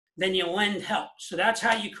then you lend help. So that's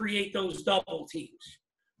how you create those double teams.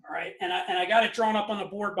 All right, and I got it drawn up on the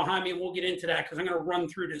board behind me, and we'll get into that because I'm going to run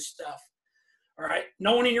through this stuff. All right,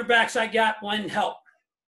 no one in your backside gap, lend help.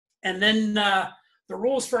 And then the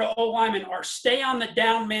rules for the O-lineman are stay on the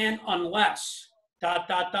down man unless, ...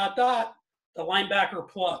 the linebacker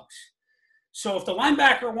plugs. So if the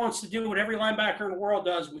linebacker wants to do what every linebacker in the world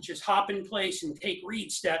does, which is hop in place and take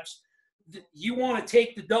read steps, you want to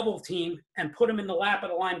take the double team and put them in the lap of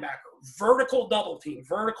the linebacker. Vertical double team.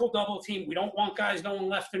 We don't want guys going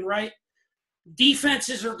left and right.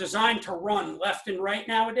 Defenses are designed to run left and right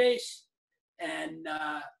nowadays. And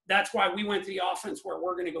that's why we went to the offense where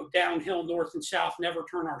we're going to go downhill, north and south, never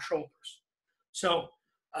turn our shoulders. So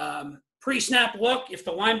pre-snap look, if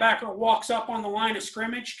the linebacker walks up on the line of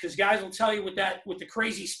scrimmage, because guys will tell you with the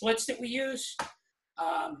crazy splits that we use,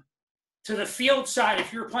 to the field side,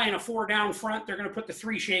 if you're playing a 4 down front, they're going to put the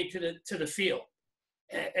 3 shade to the field.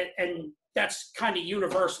 And that's kind of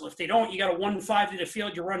universal. If they don't, you got a 1-5 to the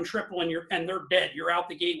field, you run triple and they're dead. You're out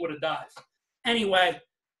the gate with a dive. Anyway,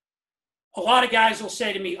 a lot of guys will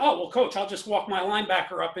say to me, oh, well, coach, I'll just walk my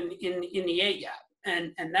linebacker up in the A gap.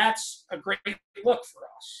 And that's a great look for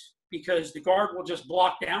us because the guard will just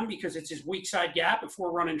block down because it's his weak side gap if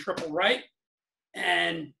we're running triple right.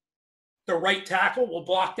 And the right tackle will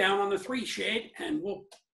block down on the 3 shade and we'll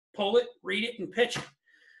pull it, read it, and pitch it.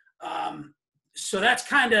 So that's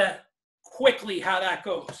kind of quickly how that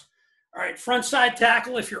goes. All right, front side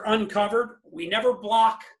tackle, if you're uncovered, we never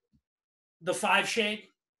block the 5 shade.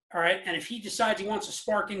 All right, and if he decides he wants to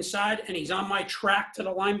spark inside and he's on my track to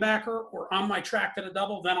the linebacker or on my track to the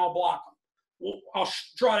double, then I'll block him. I'll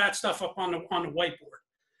draw that stuff up on the whiteboard.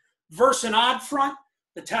 Versus an odd front,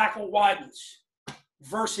 the tackle widens.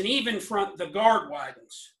 Versus an even front, the guard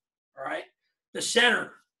widens. All right, the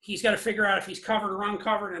center, he's got to figure out if he's covered or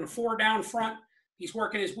uncovered. In a 4 down front, he's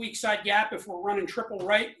working his weak side gap. If we're running triple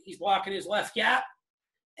right, he's blocking his left gap.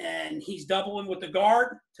 And he's doubling with the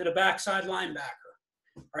guard to the backside linebacker.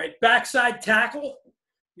 All right, backside tackle,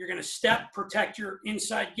 you're going to step, protect your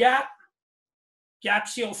inside gap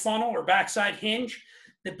seal funnel or backside hinge.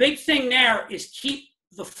 The big thing there is keep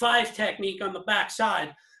the 5 technique on the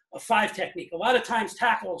backside, a 5 technique. A lot of times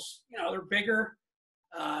tackles, they're bigger.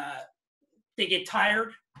 They get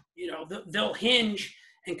tired. They'll hinge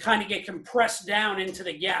and kind of get compressed down into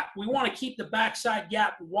the gap. We want to keep the backside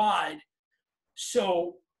gap wide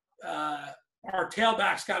so our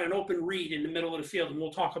tailback's got an open read in the middle of the field, and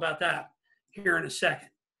we'll talk about that here in a second.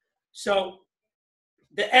 So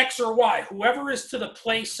the X or Y, whoever is to the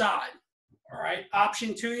play side, all right,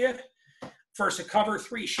 option to you, first a cover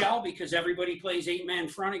 3 shell because everybody plays 8-man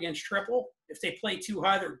front against triple. If they play too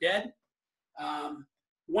high, they're dead.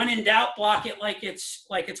 When in doubt, block it like it's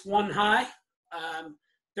 1 high.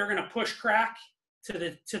 They're going to push crack to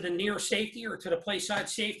the near safety or to the play side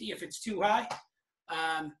safety if it's too high.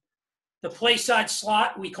 The play side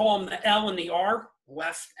slot, we call them the L and the R,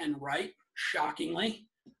 left and right, shockingly.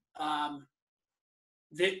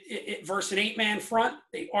 Versus an 8-man front,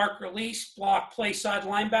 they arc release, block play side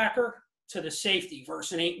linebacker to the safety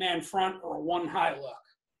versus an 8-man front or a 1 high look.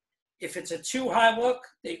 If it's a 2 high look,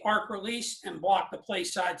 they arc release and block the play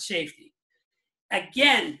side safety.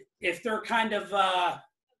 Again, if they're kind of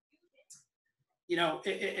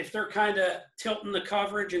if they're kind of tilting the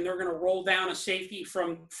coverage and they're going to roll down a safety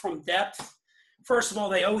from depth, first of all,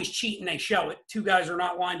 they always cheat and they show it. 2 guys are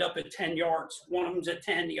not lined up at 10 yards. One of them's at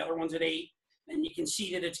 10, the other one's at 8, and you can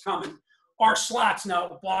see that it's coming. Our slots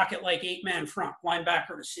now block it like 8-man front,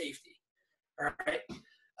 linebacker to safety. All right.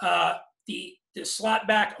 The slot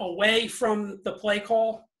back away from the play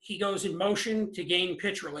call, he goes in motion to gain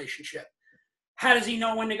pitch relationship. How does he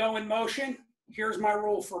know when to go in motion? Here's my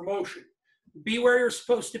rule for motion. Be where you're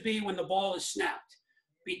supposed to be when the ball is snapped.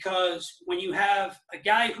 Because when you have a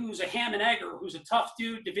guy who's a ham and egger, who's a tough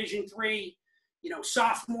dude, Division III,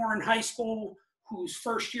 sophomore in high school, whose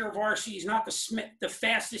first year of varsity, he's not the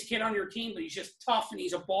fastest kid on your team, but he's just tough and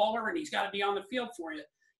he's a baller and he's got to be on the field for you.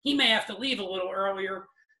 He may have to leave a little earlier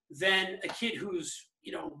than a kid who's,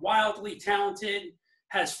 wildly talented,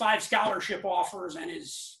 has 5 scholarship offers and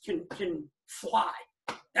can fly.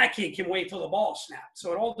 That kid can wait till the ball snaps.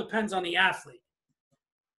 So it all depends on the athlete.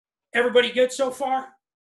 Everybody good so far?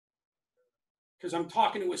 Because I'm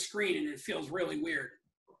talking to a screen and it feels really weird.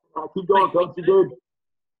 Keep going, Coach. You're good.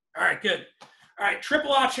 All right, good. All right,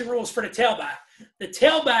 triple option rules for the tailback. The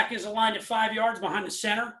tailback is aligned at 5 yards behind the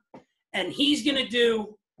center, and he's going to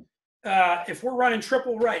do, if we're running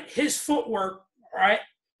triple right, his footwork, all right,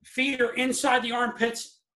 feet are inside the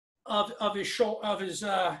armpits of his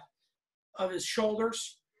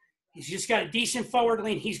shoulders. He's just got a decent forward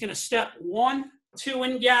lean. He's going to step 1, two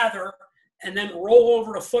and gather, and then roll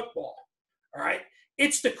over to football. All right.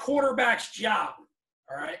 It's the quarterback's job.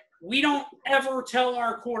 All right. We don't ever tell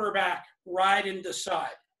our quarterback ride and decide.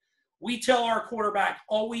 We tell our quarterback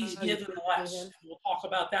always give him less. We'll talk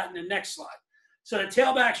about that in the next slide. So the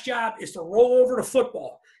tailback's job is to roll over to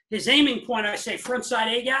football. His aiming point, I say front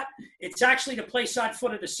side A gap, it's actually the play side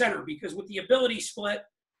foot of the center, because with the ability split,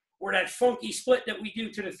 or that funky split that we do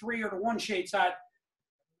to the 3 or the 1 shade side,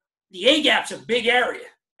 the A gap's a big area.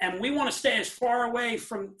 And we want to stay as far away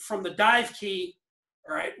from the dive key,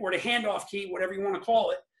 all right, or the handoff key, whatever you want to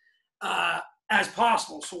call it, as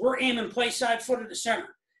possible. So we're aiming play side foot of the center.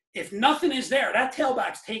 If nothing is there, that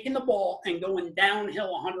tailback's taking the ball and going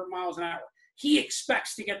downhill 100 miles an hour. He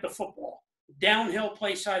expects to get the football. Downhill,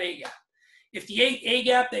 play side A gap. If the A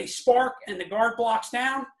gap, they spark and the guard blocks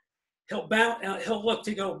down, he'll bounce. He'll look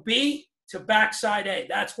to go B to backside A.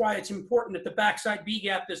 That's why it's important that the backside B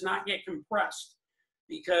gap does not get compressed,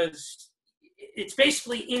 because it's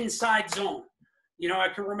basically inside zone. You know, I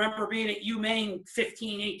can remember being at UMaine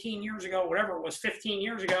 15, 18 years ago, whatever it was, 15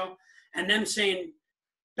 years ago, and them saying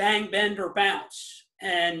bang, bend, or bounce.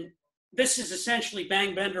 And this is essentially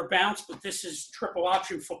bang, bend, or bounce, but this is triple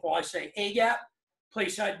option football. I say A gap, play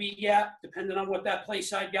side B gap, depending on what that play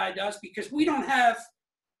side guy does, because we don't have,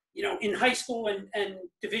 you know, in high school and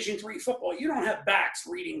Division III football, you don't have backs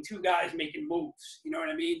reading two guys making moves. You know what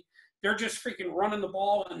I mean? They're just freaking running the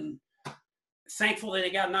ball and thankful that they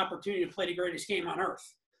got an opportunity to play the greatest game on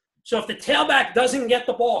earth. So if the tailback doesn't get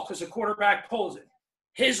the ball because the quarterback pulls it,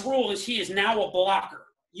 his rule is he is now a blocker.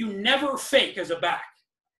 You never fake as a back.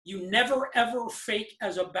 You never, ever fake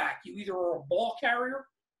as a back. You either are a ball carrier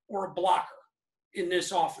or a blocker in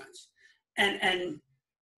this offense. And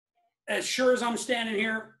as sure as I'm standing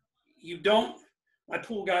here, you don't. My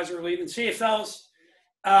pool guys are leaving. See you, fellas.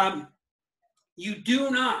 You do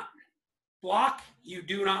not block. You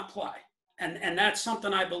do not play. And that's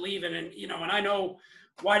something I believe in. And, you know, and I know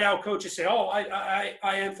wideout coaches say, oh, I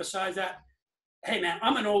emphasize that. Hey, man,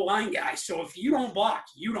 I'm an O-line guy. So if you don't block,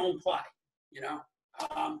 you don't play, you know.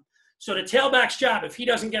 So the tailback's job, if he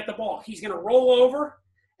doesn't get the ball, he's going to roll over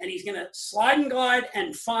and he's going to slide and glide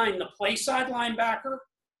and find the play side linebacker.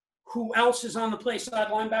 Who else is on the play side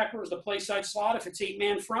linebacker is the play side slot if it's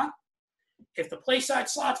 8-man front. If the play side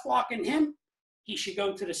slot's blocking him, he should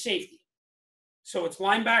go to the safety. So it's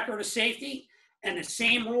linebacker to safety, and the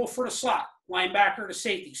same rule for the slot, linebacker to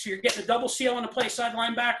safety. So you're getting a double seal on the play side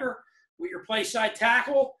linebacker with your play side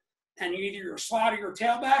tackle, and either your slot or your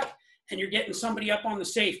tailback, and you're getting somebody up on the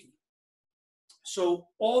safety. So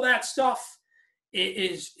all that stuff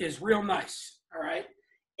is real nice, all right?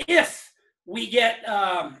 If we get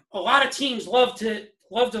a lot of teams love to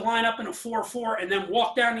line up in a 4-4 and then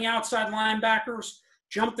walk down the outside linebackers,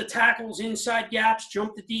 jump the tackles inside gaps,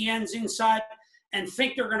 jump the DNs inside, and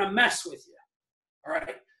think they're going to mess with you, all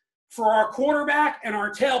right? For our quarterback and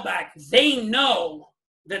our tailback, they know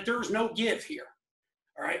that there's no give here,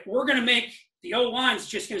 all right? We're going to make the O-line's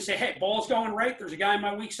just going to say, hey, ball's going right. There's a guy in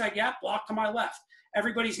my weak side gap, block to my left.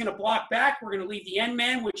 Everybody's going to block back. We're going to leave the end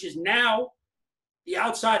man, which is now the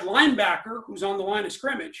outside linebacker who's on the line of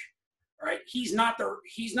scrimmage, all right? He's not the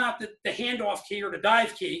handoff key or the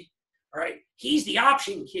dive key, all right? He's the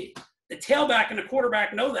option key. The tailback and the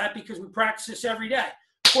quarterback know that because we practice this every day.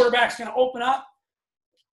 Quarterback's going to open up,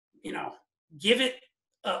 you know, give it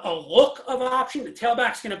a look of option. The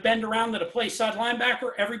tailback's going to bend around to the play side linebacker.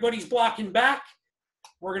 Everybody's blocking back.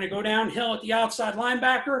 We're going to go downhill at the outside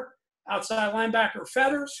linebacker. Outside linebacker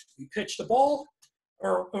feathers. We pitch the ball.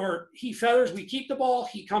 Or he feathers. We keep the ball.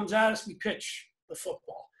 He comes at us. We pitch the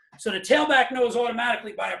football. So the tailback knows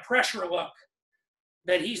automatically by a pressure look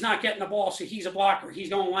that he's not getting the ball, so he's a blocker. He's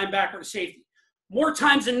going linebacker to safety. More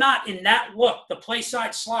times than not, in that look, the play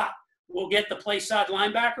side slot will get the play side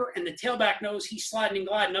linebacker, and the tailback knows he's sliding and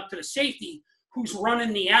gliding up to the safety, who's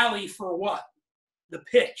running the alley for what? The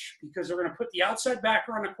pitch, because they're going to put the outside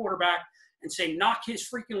backer on the quarterback and say, knock his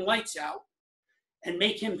freaking lights out and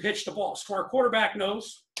make him pitch the ball. So our quarterback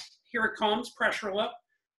knows, here it comes, pressure look,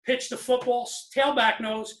 pitch the football. Tailback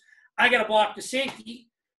knows, I got to block the safety.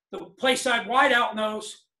 The play side wideout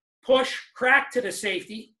knows, push, crack to the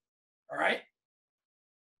safety, all right?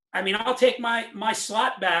 I mean, I'll take my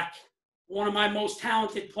slot back, one of my most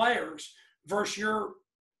talented players, versus your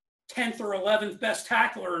 10th or 11th best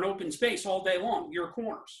tackler in open space all day long, your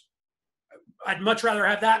corners. I'd much rather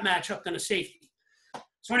have that matchup than a safety.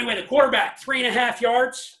 So anyway, the quarterback, 3.5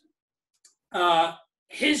 yards.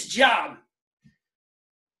 His job,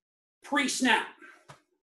 pre-snap,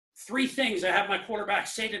 3 things I have my quarterbacks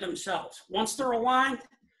say to themselves. Once they're aligned,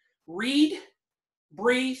 read,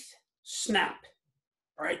 breathe, snap.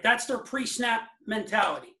 All right, that's their pre-snap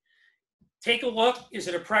mentality. Take a look. Is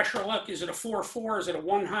it a pressure look? Is it a 4-4? Is it a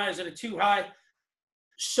 1 high? Is it a 2 high?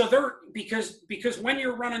 So they're because when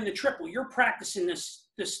you're running the triple, you're practicing this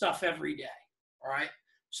stuff every day. All right.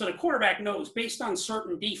 So the quarterback knows based on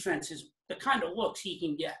certain defenses the kind of looks he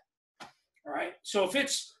can get. All right. So if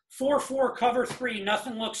it's 4-4 cover 3,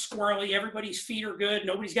 nothing looks squirrely. Everybody's feet are good.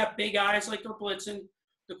 Nobody's got big eyes like they're blitzing.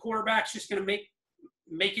 The quarterback's just going to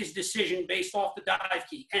make his decision based off the dive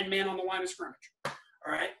key. 10 man on the line of scrimmage.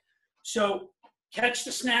 All right. So catch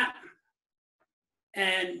the snap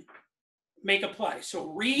and make a play. So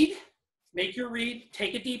read, make your read,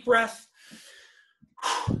 take a deep breath,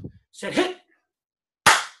 set hit,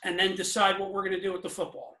 and then decide what we're going to do with the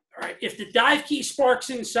football. All right. If the dive key sparks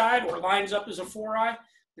inside or lines up as a 4-eye,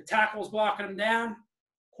 the tackle's blocking him down,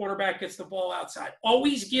 quarterback gets the ball outside.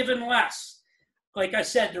 Always given less. Like I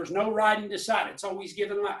said, there's no ride and decide. It's always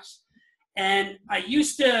given less. And I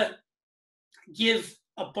used to give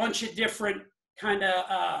a bunch of different kind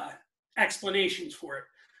of explanations for it.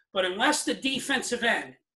 But unless the defensive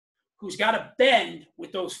end, who's got to bend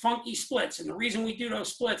with those funky splits, and the reason we do those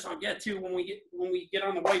splits, I'll get to when we get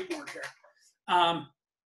on the whiteboard here,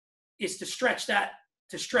 is to stretch that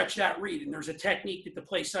read. And there's a technique that the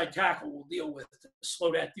play side tackle will deal with to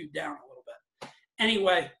slow that dude down a little bit.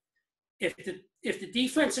 Anyway, if the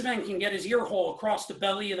defensive end can get his ear hole across the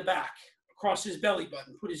belly of the back, across his belly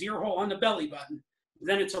button, put his ear hole on the belly button,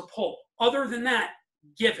 then it's a pull. Other than that,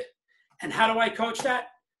 give it. And how do I coach that?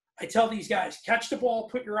 I tell these guys, catch the ball,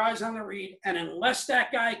 put your eyes on the read, and unless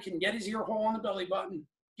that guy can get his ear hole on the belly button,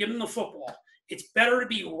 give him the football. It's better to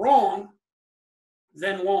be wrong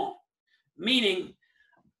than long. Meaning,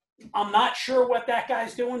 I'm not sure what that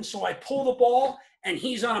guy's doing, so I pull the ball, and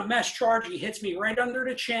he's on a mesh charge. He hits me right under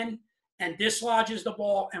the chin and dislodges the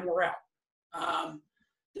ball, and we're out.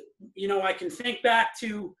 I can think back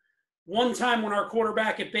to one time when our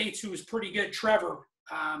quarterback at Bates, who was pretty good, Trevor,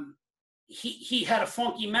 he had a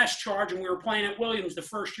funky mesh charge, and we were playing at Williams the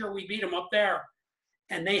first year we beat him up there.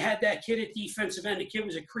 And they had that kid at defensive end. The kid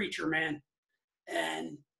was a creature, man.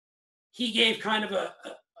 And he gave kind of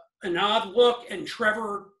an odd look, and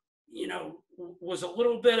Trevor, was a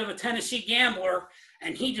little bit of a Tennessee gambler,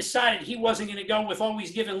 and he decided he wasn't going to go with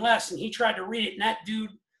always giving less, and he tried to read it, and that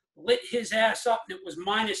dude lit his ass up, and it was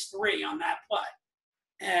 -3 on that play.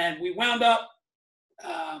 And we wound up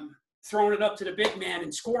throwing it up to the big man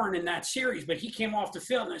and scoring in that series. But he came off the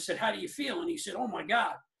field, and I said, how do you feel? And he said, oh, my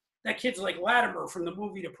God, that kid's like Latimer from the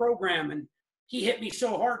movie The Program, and he hit me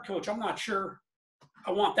so hard, Coach, I'm not sure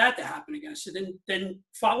I want that to happen again. I said, then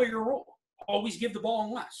follow your rule. Always give the ball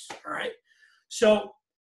and less, all right? So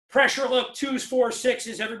pressure look, 2s, 4s,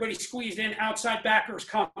 6s, everybody squeezed in, outside backers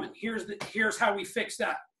coming. Here's how we fix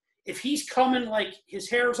that. If he's coming like his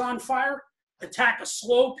hair's on fire, attack a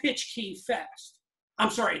slow pitch key fast.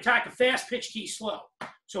 Attack a fast pitch key slow.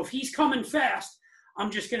 So if he's coming fast, I'm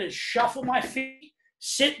just going to shuffle my feet,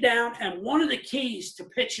 sit down, and one of the keys to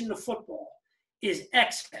pitching the football is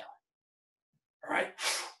exhale. All right?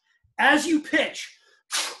 As you pitch,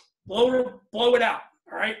 blow it out.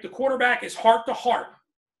 All right? The quarterback is heart to heart.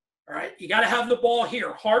 All right? You got to have the ball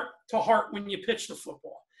here, heart to heart when you pitch the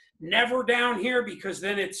football. Never down here, because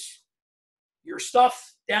then it's your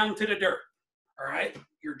stuff down to the dirt. All right?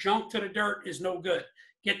 Your junk to the dirt is no good.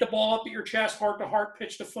 Get the ball up at your chest, heart to heart,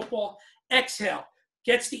 pitch the football. Exhale.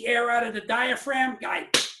 Gets the air out of the diaphragm. Guy,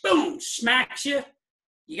 boom, smacks you.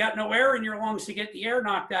 You got no air in your lungs to get the air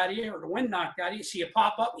knocked out of you or the wind knocked out of you. So you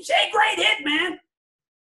pop up and you say, hey, great hit, man.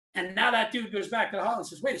 And now that dude goes back to the huddle and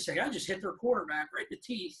says, wait a second, I just hit their quarterback right in the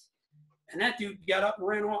teeth. And that dude got up and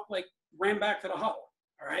ran back to the huddle.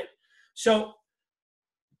 All right? So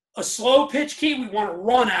a slow pitch key, we want to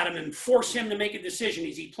run at him and force him to make a decision.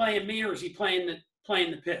 Is he playing me or is he playing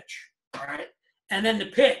the pitch? All right. And then the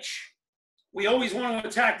pitch, we always want to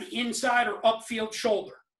attack the inside or upfield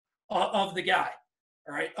shoulder of the guy.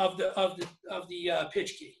 All right, of the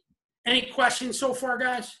pitch key. Any questions so far,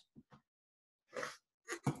 guys?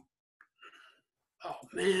 Oh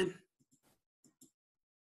man,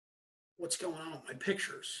 what's going on with my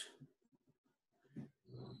pictures?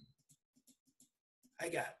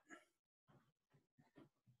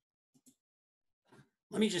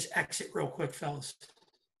 Let me just exit real quick, fellas.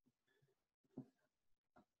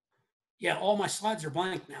 Yeah, all my slides are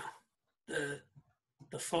blank now.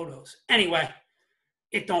 The photos. Anyway,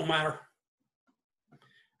 it don't matter.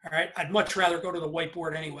 All right, I'd much rather go to the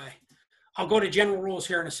whiteboard anyway. I'll go to general rules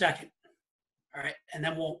here in a second. All right, and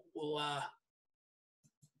then we'll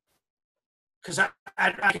because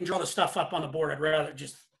I can draw the stuff up on the board. I'd rather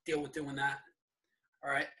just deal with doing that.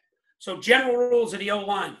 All right, so general rules of the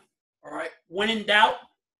O-line. All right, when in doubt,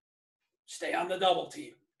 stay on the double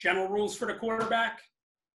team. General rules for the quarterback,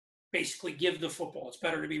 basically give the football. It's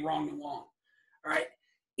better to be wrong than long. All right.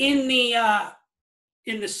 In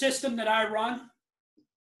the system that I run,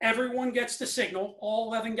 everyone gets the signal.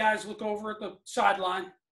 All 11 guys look over at the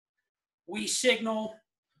sideline. We signal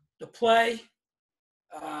the play,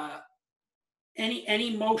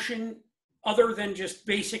 any motion other than just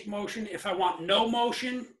basic motion. If I want no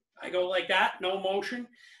motion, I go like that, no motion.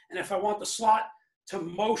 And if I want the slot to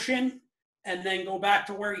motion and then go back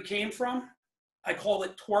to where he came from, I call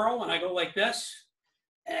it twirl, and I go like this.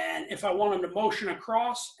 And if I want him to motion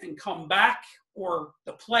across and come back, or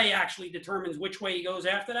the play actually determines which way he goes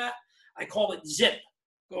after that, I call it zip.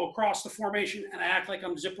 Go across the formation, and I act like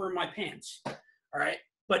I'm zippering my pants. All right.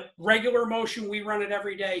 But regular motion, we run it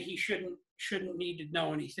every day. He shouldn't need to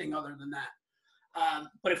know anything other than that.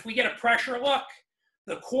 But if we get a pressure look,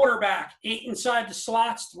 the quarterback ain't inside the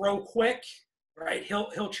slots, throw quick, right?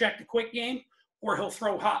 He'll check the quick game, or he'll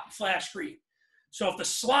throw hot flash screen. So if the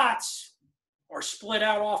slots are split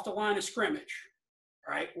out off the line of scrimmage,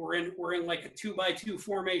 right? We're in like a 2x2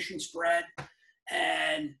 formation spread,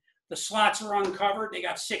 and the slots are uncovered. They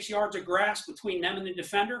got 6 yards of grass between them and the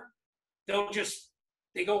defender.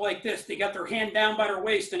 They go like this. They got their hand down by their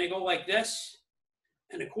waist, and they go like this.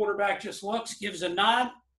 And the quarterback just looks, gives a nod.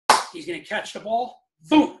 He's going to catch the ball,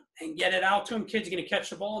 boom, and get it out to him. Kid's going to catch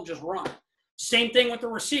the ball and just run. Same thing with the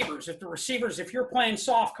receivers. If you're playing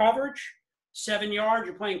soft coverage, 7 yards,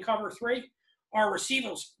 you're playing cover 3, our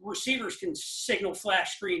receivers can signal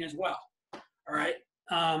flash screen as well. All right.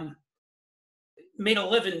 Made a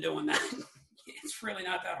living doing that. It's really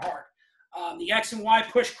not that hard. The X and Y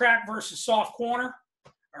push crack versus soft corner.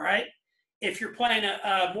 All right. If you're playing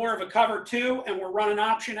more of a cover 2 and we're running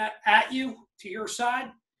option at you to your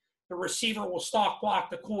side, the receiver will stalk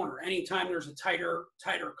block the corner anytime there's a tighter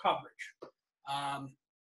coverage.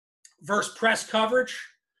 Versus press coverage,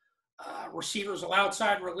 receivers will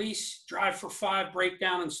outside release, drive for 5, break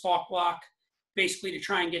down, and stalk block, basically to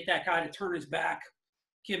try and get that guy to turn his back,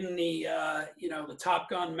 give him the the Top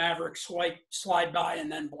Gun Maverick swipe, slide by, and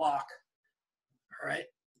then block. All right,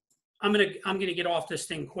 I'm gonna get off this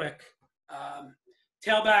thing quick.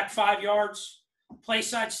 Tailback 5 yards, play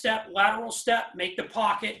side step, lateral step, make the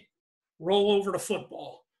pocket, roll over the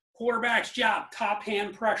football. Quarterback's job, top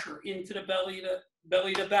hand pressure into the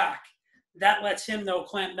belly to back. That lets him, though,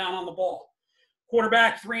 clamp down on the ball.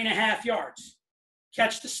 Quarterback 3.5 yards.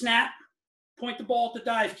 Catch the snap, point the ball at the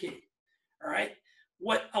dive key. All right?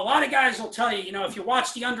 What a lot of guys will tell you, if you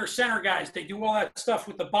watch the under center guys, they do all that stuff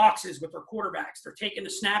with the boxes with their quarterbacks. They're taking the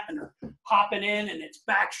snap and they're hopping in, and it's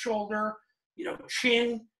back shoulder,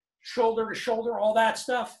 chin, shoulder to shoulder, all that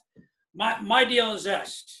stuff. My deal is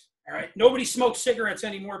this. All right. Nobody smokes cigarettes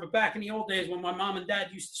anymore, but back in the old days when my mom and dad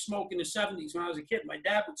used to smoke in the 70s when I was a kid, my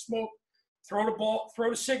dad would smoke, throw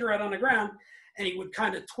the cigarette on the ground, and he would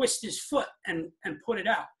kind of twist his foot and put it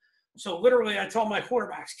out. So literally I told my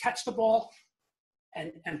quarterbacks, catch the ball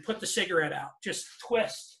and put the cigarette out. Just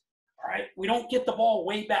twist. All right. We don't get the ball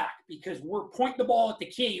way back because we're pointing the ball at the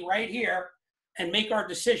key right here and make our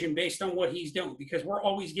decision based on what he's doing because we're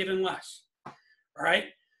always giving less. All right.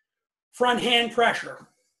 Front hand pressure.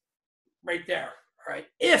 Right there, all right?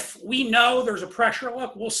 If we know there's a pressure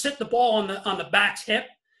look, we'll sit the ball on the back's hip,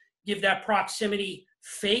 give that proximity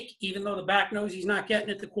fake, even though the back knows he's not getting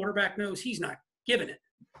it, the quarterback knows he's not giving it.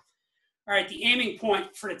 All right, the aiming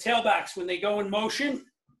point for the tailbacks when they go in motion,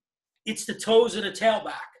 it's the toes of the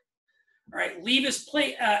tailback. All right, leave his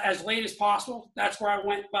plate as late as possible. That's where I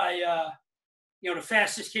went by, the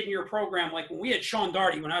fastest kid in your program. Like when we had Sean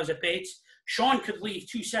Darty when I was at Bates, Sean could leave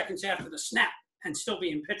 2 seconds after the snap and still be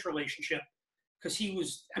in pitch relationship because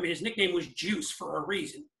his nickname was Juice for a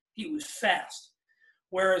reason. He was fast.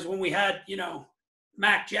 Whereas when we had,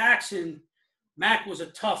 Mac Jackson, Mac was a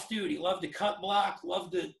tough dude. He loved to cut block,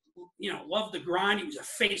 loved the grind. He was a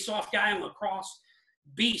face-off guy in lacrosse,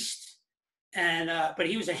 beast. And but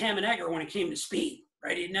he was a ham and egger when it came to speed,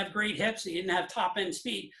 right? He didn't have great hips. He didn't have top-end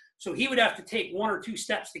speed. So he would have to take 1 or 2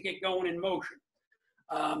 steps to get going in motion.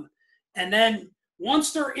 And then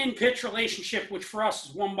once they're in pitch relationship, which for us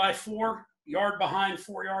is 1x4, yard behind,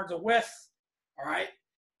 4 yards of width, all right,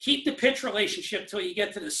 keep the pitch relationship till you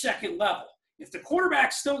get to the second level. If the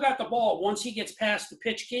quarterback's still got the ball, once he gets past the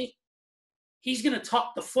pitch key, he's going to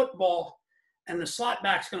tuck the football, and the slot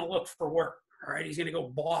back's going to look for work, all right? He's going to go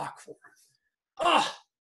block for him. Oh,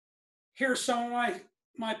 here's some of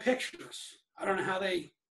my pictures. I don't know how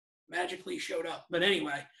they magically showed up, but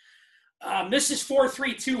anyway, this is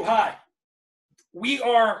 4-3-2 high. We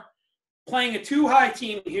are playing a 2-high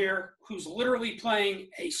team here who's literally playing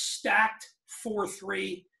a stacked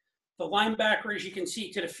 4-3. The linebacker, as you can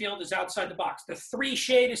see, to the field is outside the box. The 3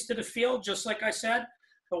 shade is to the field, just like I said.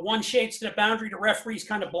 The 1 shade's to the boundary. The referee's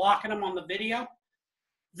kind of blocking them on the video.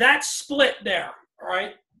 That split there, all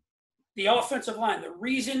right, the offensive line, the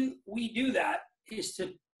reason we do that is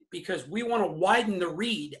because we want to widen the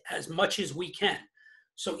read as much as we can.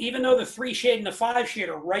 So even though the 3 shade and the 5 shade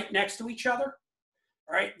are right next to each other,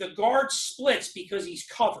 all right, the guard splits because he's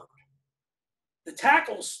covered. The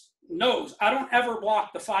tackles knows I don't ever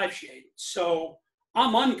block the 5 shade, so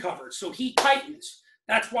I'm uncovered. So he tightens.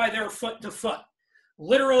 That's why they're foot to foot.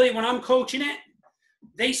 Literally, when I'm coaching it,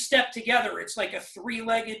 they step together. It's like a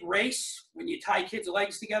 3-legged race when you tie kids'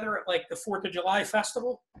 legs together at like the 4th of July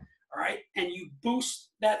festival, all right? And you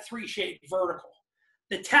boost that 3 shade vertical.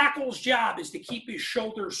 The tackle's job is to keep his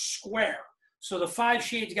shoulders square. So the 5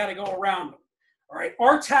 shade's got to go around him, all right?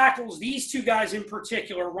 Our tackles, these 2 guys in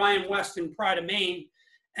particular, Ryan Weston, Pride of Maine,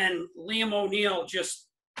 and Liam O'Neill, just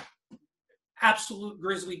absolute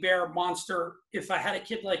grizzly bear monster. If I had a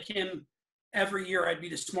kid like him every year, I'd be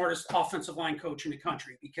the smartest offensive line coach in the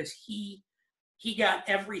country because he got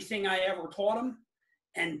everything I ever taught him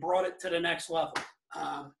and brought it to the next level.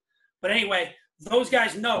 But anyway, those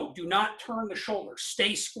guys know, do not turn the shoulder.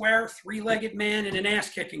 Stay square, 3-legged man in an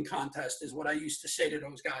ass-kicking contest is what I used to say to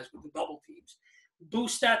those guys with the double teams.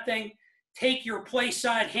 Boost that thing. Take your play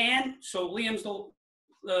side hand. So Liam's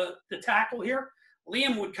the tackle here.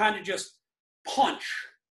 Liam would kind of just punch,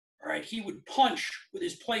 all right? He would punch with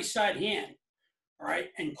his play side hand, all right,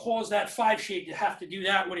 and cause that 5 shade to have to do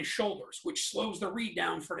that with his shoulders, which slows the read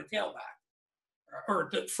down for the tailback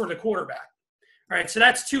or for the quarterback. All right, so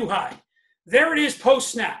that's too high. There it is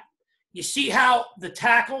post-snap. You see how the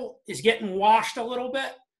tackle is getting washed a little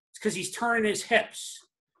bit? It's because he's turning his hips,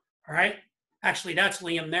 all right? Actually, that's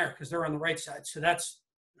Liam there because they're on the right side. So that's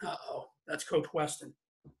Coach Weston.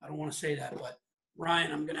 I don't want to say that, but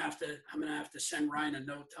Ryan, I'm gonna have to send Ryan a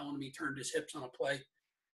note telling him he turned his hips on a play,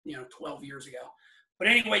 12 years ago. But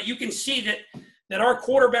anyway, you can see that our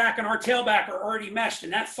quarterback and our tailback are already meshed,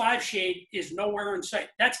 and that 5 shade is nowhere in sight.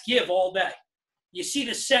 That's give all day. You see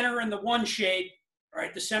the center and the 1 shade, all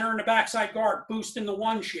right, the center and the backside guard boosting the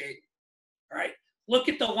 1 shade, all right. Look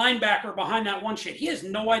at the linebacker behind that 1 shade. He has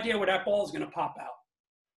no idea where that ball is going to pop out.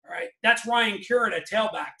 All right, that's Ryan Curran at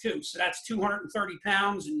tailback too. So that's 230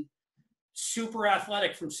 pounds and super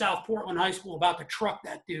athletic from South Portland High School, about to truck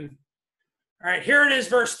that dude. All right, here it is,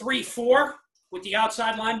 verse 3-4, with the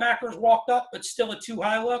outside linebackers walked up, but still a too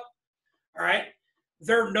high look. All right,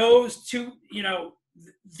 their nose too.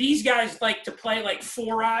 These guys like to play like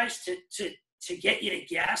 4 eyes to get you to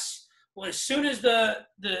guess. Well, as soon as the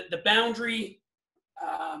boundary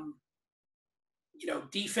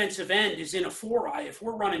defensive end is in a 4-eye, if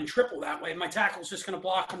we're running triple that way, my tackle's just going to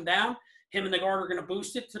block him down. Him and the guard are going to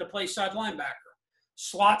boost it to the play side linebacker.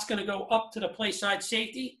 Slot's going to go up to the play side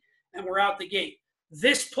safety, and we're out the gate.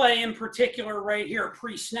 This play in particular right here,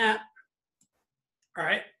 pre-snap, all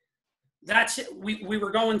right, that's it. We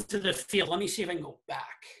were going to the field. Let me see if I can go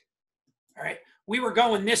back. All right, we were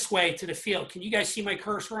going this way to the field. Can you guys see my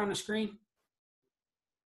cursor on the screen?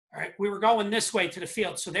 All right, we were going this way to the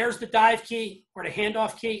field. So there's the dive key or the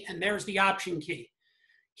handoff key, and there's the option key.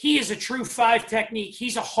 He is a true 5 technique.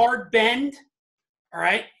 He's a hard bend, all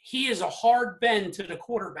right? He is a hard bend to the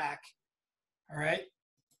quarterback, all right?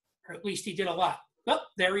 Or at least he did a lot. Oh,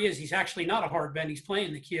 there he is. He's actually not a hard bend. He's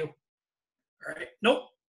playing the cue. All right, nope.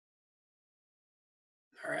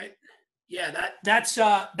 All right, yeah, that's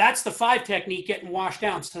the 5 technique getting washed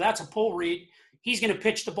down. So that's a pull read. He's going to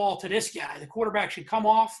pitch the ball to this guy. The quarterback should come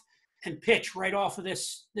off and pitch right off of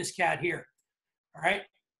this cat here. All right.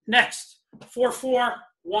 Next, 4-4,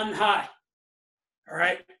 1 high. All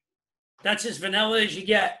right. That's as vanilla as you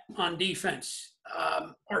get on defense.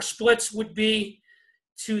 Our splits would be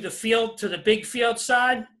to the field, to the big field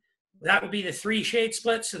side. That would be the 3 shade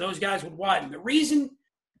split. So those guys would widen. The reason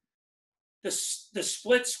the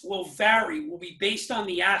splits will vary will be based on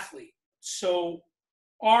the athlete. So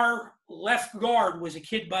our left guard was a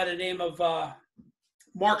kid by the name of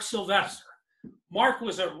Mark Sylvester. Mark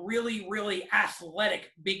was a really, really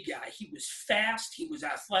athletic big guy. He was fast, he was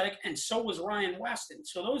athletic, and so was Ryan Weston.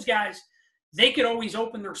 So those guys, they could always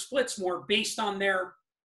open their splits more based on their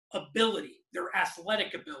ability, their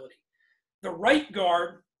athletic ability. The right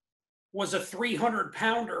guard was a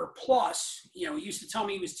 300-pounder plus. He used to tell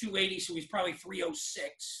me he was 280, so he's probably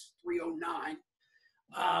 306, 309.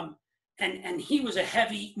 And he was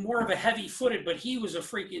more of a heavy-footed, but he was a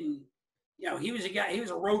freaking, he was a guy, he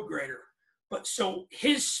was a road grader. But so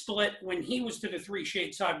his split when he was to the 3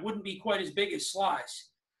 shade side wouldn't be quite as big as Sly's,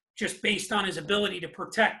 just based on his ability to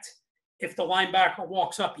protect. If the linebacker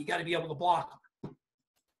walks up, you got to be able to block him.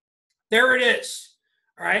 There it is.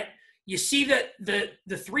 All right. You see that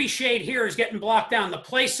the 3 shade here is getting blocked down. The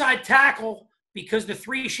play side tackle, because the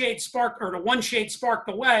 3 shade sparked, or the 1 shade sparked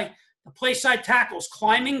away, the play side tackle is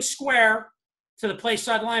climbing square to the play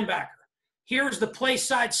side linebacker. Here's the play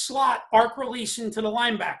side slot, arc release into the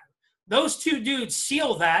linebacker. Those 2 dudes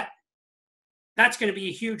seal that. That's going to be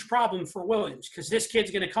a huge problem for Williams, because this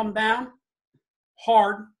kid's going to come down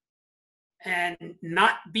hard and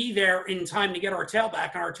not be there in time to get our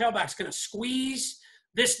tailback. And our tailback's going to squeeze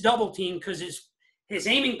this double team, because his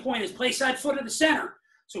aiming point is play side foot of the center.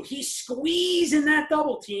 So he's squeezing that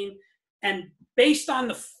double team. And based on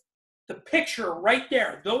the picture right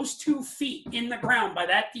there, those 2 feet in the ground by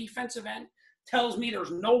that defensive end tells me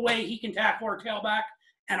there's no way he can tackle our tailback.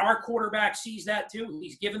 And our quarterback sees that too.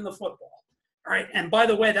 He's given the football. All right. And by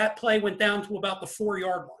the way, that play went down to about the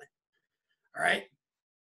 4-yard line. All right.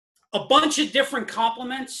 A bunch of different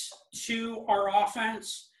complements to our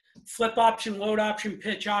offense: flip option, load option,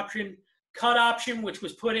 pitch option, cut option, which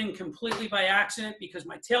was put in completely by accident because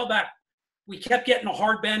my tailback, we kept getting a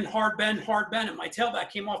hard bend, and my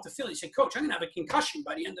tailback came off the field. He said, "Coach, I'm going to have a concussion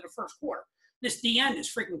by the end of the first quarter. This D end is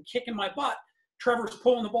freaking kicking my butt. Trevor's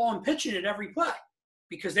pulling the ball and pitching it every play,"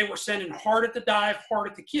 because they were sending hard at the dive, hard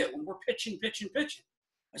at the cue, and we're pitching.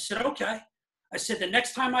 I said, "Okay." I said, "The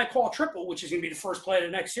next time I call triple, which is going to be the first play of the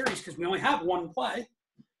next series because we only have 1 play,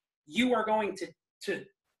 you are going to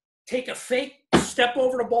take a fake, step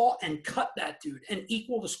over the ball, and cut that dude and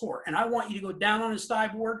equal the score. And I want you to go down on his thigh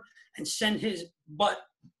board and send his butt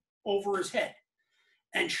over his head."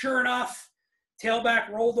 And sure enough, tailback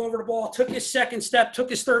rolled over the ball, took his second step,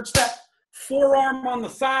 took his third step, forearm on the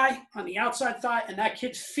thigh, on the outside thigh, and that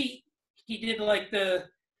kid's feet, he did like the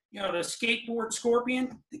skateboard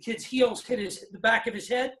scorpion. The kid's heels hit the back of his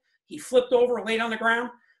head. He flipped over, laid on the ground.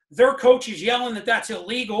 Their coach is yelling that that's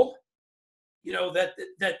illegal,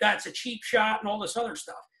 that's a cheap shot and all this other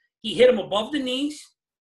stuff. He hit him above the knees,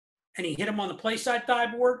 and he hit him on the play side thigh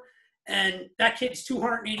board. And that kid's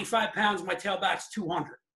 285 pounds. My tailback's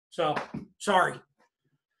 200. So, sorry.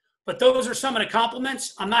 But those are some of the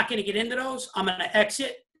compliments. I'm not going to get into those. I'm going to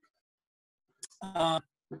exit.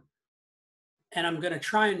 And I'm going to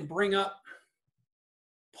try and bring up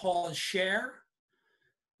Paul's share.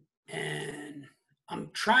 And I'm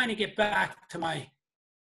trying to get back to my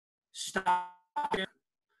stop here.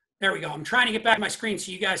 There we go. I'm trying to get back to my screen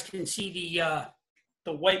so you guys can see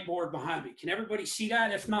the whiteboard behind me. Can everybody see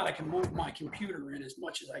that? If not, I can move my computer in as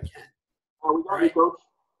much as I can. We got you, Coach.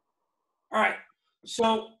 All right.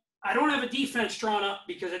 So I don't have a defense drawn up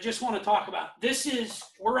because I just want to talk about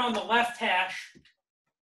we're on the left hash.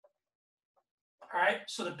 All right.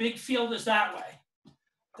 So the big field is that way.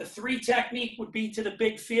 The 3 technique would be to the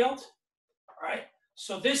big field. All right.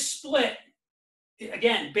 So this split,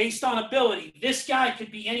 again, based on ability, this guy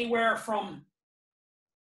could be anywhere from,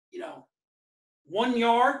 1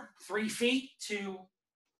 yard, 3 feet, to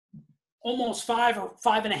almost 5 or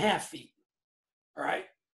 5.5 feet. All right.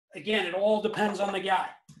 Again, it all depends on the guy.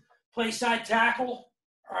 Play side tackle.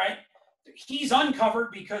 All right. He's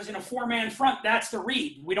uncovered because in a 4-man front, that's the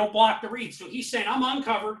read. We don't block the read. So he's saying, I'm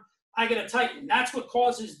uncovered. I got to tighten. That's what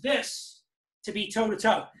causes this to be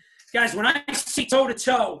toe-to-toe. Guys, when I see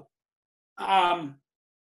toe-to-toe, I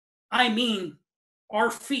mean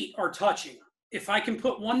our feet are touching. If I can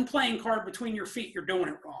put 1 playing card between your feet, you're doing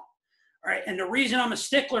it wrong. All right. And the reason I'm a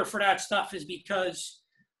stickler for that stuff is because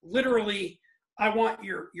literally I want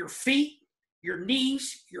your feet, your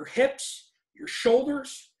knees, your hips, your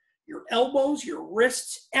shoulders, your elbows, your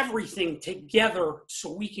wrists, everything together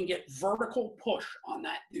so we can get vertical push on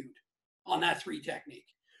that dude, on that 3 technique.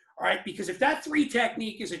 All right. Because if that 3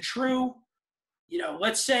 technique is a true,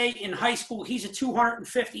 let's say in high school, he's a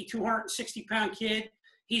 250, 260 pound kid.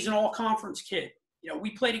 He's an all-conference kid.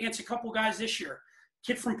 We played against a couple guys this year.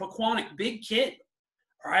 Kid from Pequannock, big kid,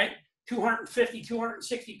 all right, 250,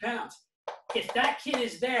 260 pounds. If that kid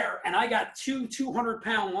is there and I got 2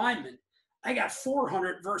 200-pound linemen, I got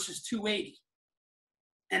 400 versus 280.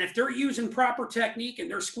 And if they're using proper technique and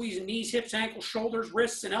they're squeezing knees, hips, ankles, shoulders,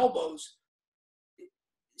 wrists, and elbows,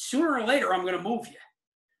 sooner or later I'm going to move you,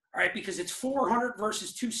 all right, because it's 400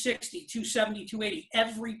 versus 260, 270, 280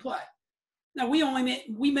 every play. Now, we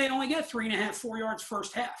may only get 3.5, 4 yards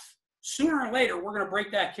first half. Sooner or later, we're going to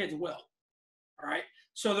break that kid's will. All right?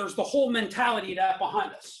 So there's the whole mentality of that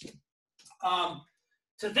behind us.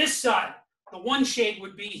 To this side, the 1 shade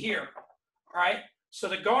would be here. All right? So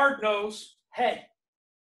the guard knows, hey,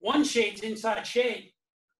 1 shade's inside shade.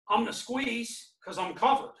 I'm going to squeeze because I'm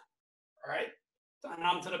covered. All right? And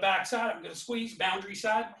I'm to the backside. I'm going to squeeze, boundary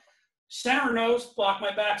side. Center knows, block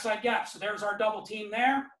my backside gap. So there's our double team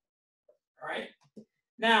there. All right.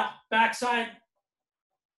 Now, backside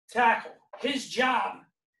tackle. His job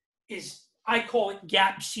is, I call it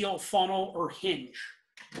gap, seal, funnel, or hinge.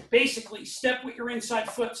 Basically, step with your inside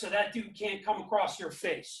foot so that dude can't come across your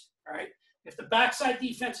face, all right? If the backside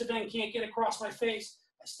defensive end can't get across my face,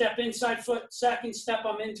 I step inside foot, second step,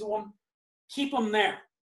 I'm into him. Keep them there.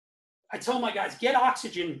 I tell my guys, get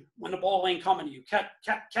oxygen when the ball ain't coming to you.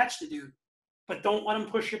 Catch the dude, but don't let him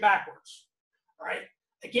push you backwards, all right?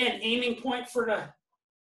 Again, aiming point for the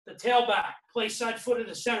tailback, play side foot of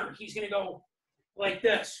the center. He's going to go like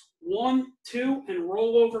this. 1, 2, and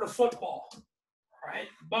roll over the football. All right,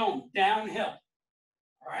 boom, downhill.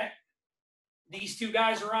 All right, these two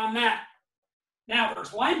guys are on that. Now, there's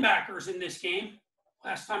linebackers in this game,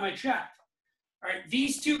 last time I checked. All right,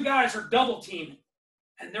 these two guys are double teaming,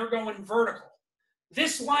 and they're going vertical.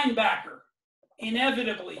 This linebacker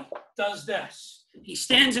inevitably does this. He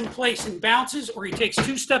stands in place and bounces, or he takes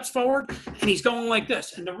 2 steps forward, and he's going like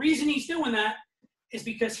this. And the reason he's doing that is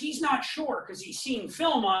because he's not sure, because he's seeing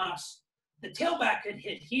film on us. The tailback could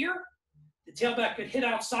hit here, the tailback could hit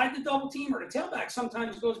outside the double team, or the tailback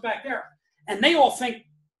sometimes goes back there. And they all think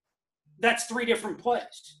that's 3 different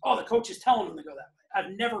plays. Oh, the coach is telling them to go that way.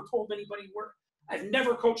 I've never told anybody where. I've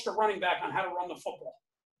never coached a running back on how to run the football.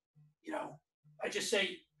 You know, I just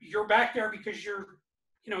say, you're back there because you're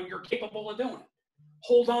capable of doing it.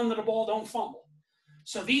 Hold on to the ball, don't fumble.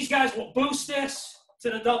 So these guys will boost this to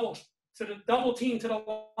the double team to the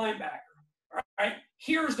linebacker. All right,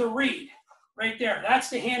 here's the read right there. That's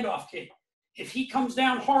the handoff key. If he comes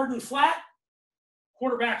down hard and flat,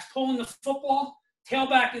 quarterback's pulling the football,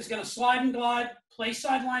 tailback is going to slide and glide, play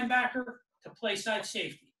side linebacker to play side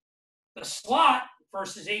safety. The slot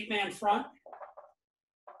versus 8-man front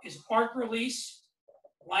is arc release,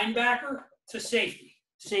 linebacker to safety.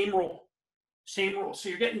 Same rule. Same rule. So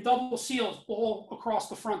you're getting double seals all across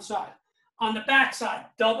the front side. On the back side,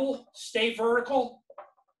 double, stay vertical,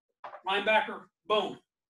 linebacker, boom.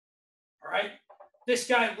 All right? This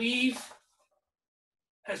guy, leave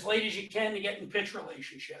as late as you can to get in pitch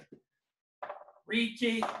relationship. Read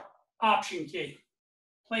key, option key.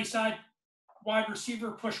 Play side, wide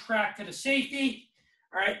receiver, push crack to the safety.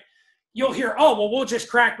 All right? You'll hear, oh, well, we'll just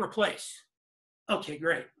crack replace. Okay,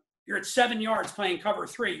 great. You're at 7 yards playing cover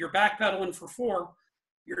 3. You're backpedaling for 4.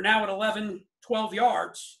 You're now at 11, 12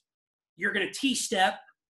 yards. You're going to T-step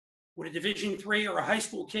with a Division III or a high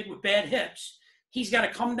school kid with bad hips. He's got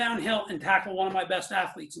to come downhill and tackle one of my best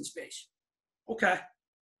athletes in space. Okay.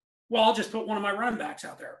 Well, I'll just put one of my running backs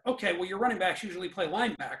out there. Okay, well, your running backs usually play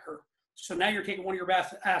linebacker. So now you're taking one of your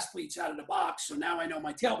best athletes out of the box. So now I know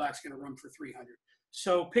my tailback's going to run for 300.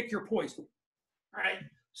 So pick your poison. All right.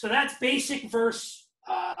 So that's basic versus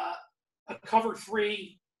a cover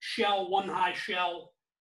 3 shell, 1 high shell.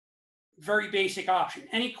 Very basic option.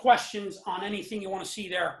 Any questions on anything you want to see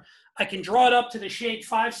there? I can draw it up to the shade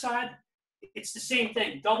 5 side. It's the same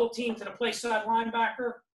thing. Double team to the play side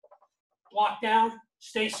linebacker. Block down.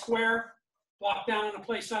 Stay square. Block down on the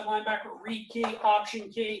play side linebacker. Read key. Option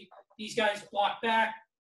key. These guys block back.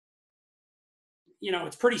 You know,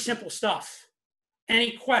 it's pretty simple stuff.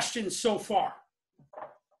 Any questions so far?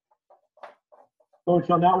 Coach,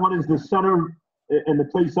 on that one, is the center and the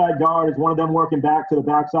play side guard, is one of them working back to the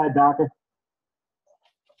backside backer?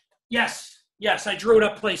 Yes, I drew it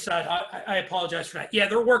up play side. I apologize for that. Yeah,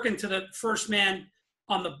 they're working to the first man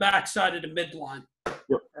on the backside of the midline.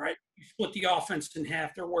 Yep. All right, you split the offense in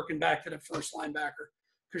half. They're working back to the first linebacker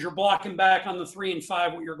because you're blocking back on the 3 and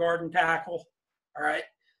 5 with your guard and tackle. All right,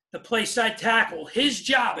 the play side tackle, his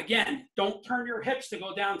job, again, don't turn your hips to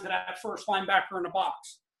go down to that first linebacker in the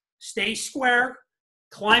box. Stay square,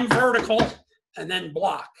 climb vertical, and then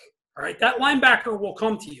block. All right, that linebacker will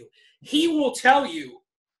come to you. He will tell you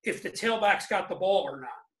if the tailback's got the ball or not.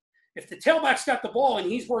 If the tailback's got the ball and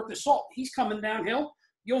he's worth the salt, he's coming downhill,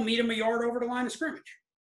 you'll meet him a yard over the line of scrimmage.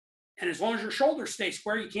 And as long as your shoulders stay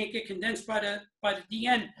square, you can't get condensed by the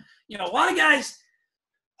DN. You know, a lot of guys,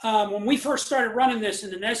 when we first started running this in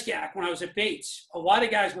the NESGAC when I was at Bates, a lot of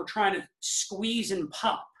guys were trying to squeeze and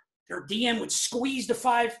pop. Their DN would squeeze the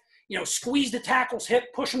 5, squeeze the tackle's hip,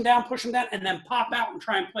 push him down, and then pop out and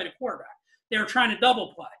try and play the quarterback. They were trying to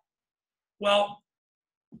double play. Well,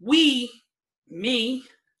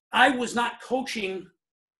 I was not coaching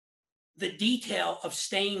the detail of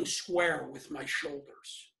staying square with my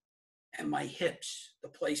shoulders and my hips, the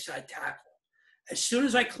play side tackle. As soon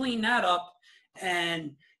as I clean that up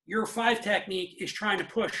and your 5 technique is trying to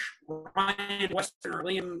push Ryan Weston or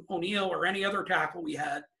Liam O'Neill or any other tackle we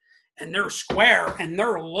had, and they're square and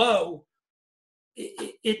they're low,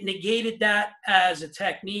 it negated that as a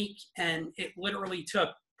technique, and it literally took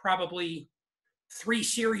probably 3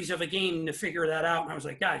 series of a game to figure that out. And I was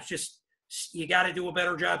like, guys, just, you got to do a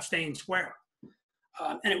better job staying square.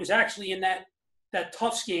 And it was actually in that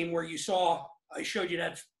Tufts game where you saw, I showed you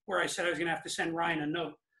that, where I said I was going to have to send Ryan a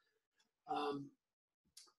note.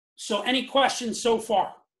 So any questions so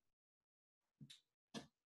far?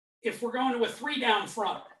 If we're going to a 3 down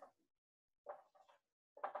front,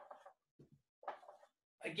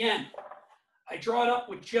 again, I draw it up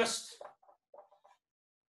with just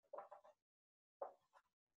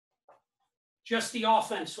the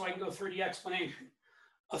offense so I can go through the explanation.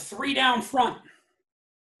 A 3 down front.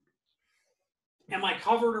 Am I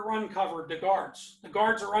covered or uncovered? The guards. The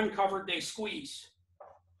guards are uncovered, they squeeze.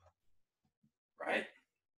 Right?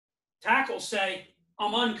 Tackles say,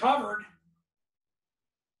 I'm uncovered,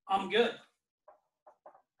 I'm good.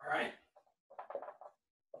 All right?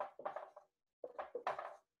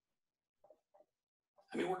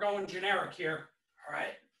 I mean, we're going generic here. All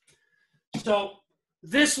right? So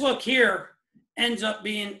this look here ends up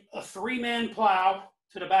being a 3-man plow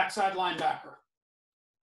to the backside linebacker.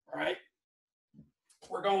 All right?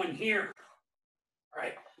 We're going here. All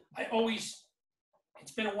right?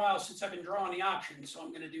 It's been a while since I've been drawing the option, so I'm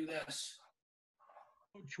going to do this.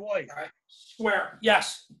 Coach Weiss. All right. Square.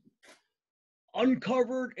 Yes.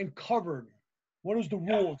 Uncovered and covered. What is the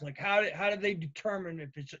rules? Like, how do they determine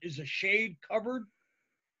if is a shade covered?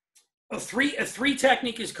 A three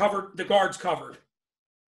technique is covered. The guard's covered.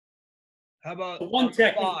 How about The one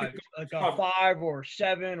technique? 5? Like a 5 or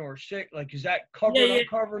 7 or 6? Like, is that covered? Yeah.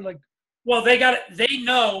 Uncovered? Like, well, they got it. They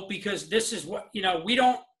know, because this is what, we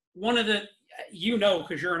don't. One of the,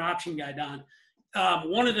 because you're an option guy, Don.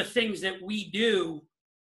 One of the things that we do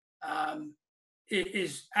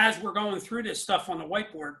is, as we're going through this stuff on the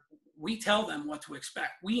whiteboard, we tell them what to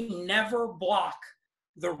expect. We never block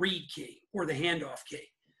the read key or the handoff key.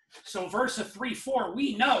 So versus 3-4,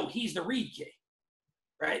 we know he's the read key,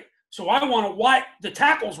 right? So I want to the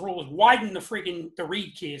tackles rule is widen the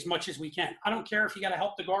read key as much as we can. I don't care if you got to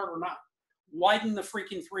help the guard or not. Widen the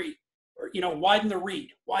freaking 3, or widen the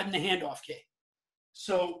read, widen the handoff key.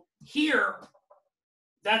 So here,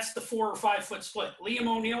 that's the 4 or 5 foot split. Liam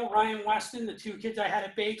O'Neill, Ryan Weston, the 2 kids I had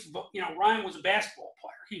at Bakes. But Ryan was a basketball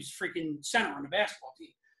player. He was freaking center on the basketball team.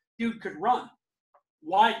 Dude could run,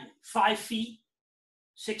 widen, 5 feet,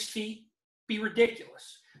 6 feet, be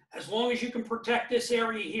ridiculous. As long as you can protect this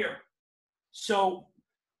area here. So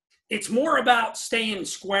it's more about staying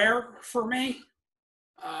square for me.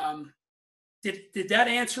 Did that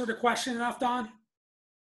answer the question enough, Don?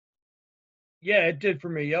 yeah, it did for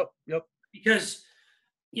me. Yep. Because,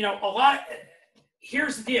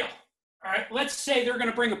 here's the deal. All right, let's say they're going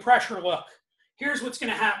to bring a pressure look. Here's what's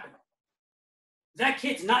going to happen. That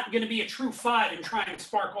kid's not going to be a true 5 and try and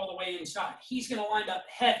spark all the way inside. He's going to line up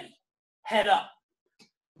heavy, head up.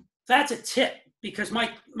 That's a tip, because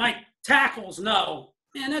my tackles know,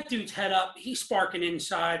 man, that dude's head up, he's sparking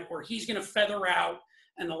inside, or he's going to feather out,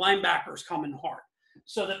 and the linebacker's coming hard.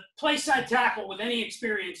 So the play side tackle with any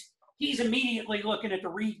experience, he's immediately looking at the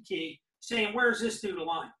read key, saying, where's this dude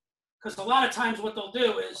align? Because a lot of times what they'll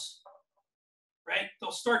do is, right,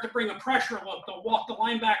 they'll start to bring a pressure look. They'll walk the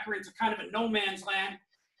linebacker into kind of a no man's land,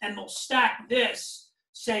 and they'll stack this,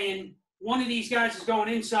 saying one of these guys is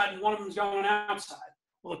going inside and one of them is going outside.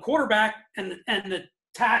 Well, the quarterback and the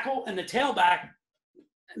tackle and the tailback,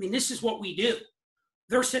 I mean, this is what we do.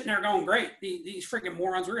 They're sitting there going, great, these freaking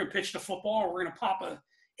morons, we're going to pitch the football, or we're going to pop a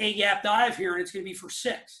A-gap dive here, and it's going to be for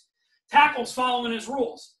 6. Tackle's following his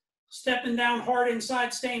rules. Stepping down hard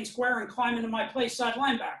inside, staying square, and climbing to my play side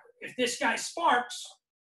linebacker. If this guy sparks,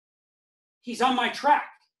 he's on my track.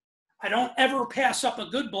 I don't ever pass up a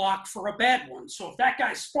good block for a bad one. So if that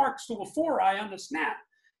guy sparks to a 4-eye on the snap,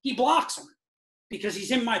 he blocks him because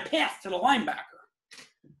he's in my path to the linebacker.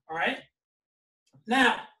 All right?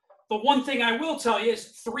 Now, the one thing I will tell you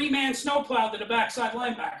is 3-man snowplow to the backside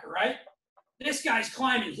linebacker, right? This guy's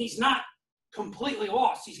climbing. He's not completely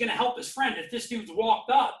lost. He's going to help his friend. If this dude's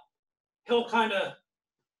walked up, he'll kind of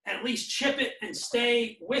at least chip it and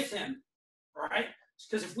stay with him, all right?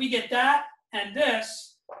 Because if we get that and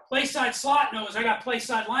this, play side slot knows I got play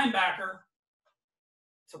side linebacker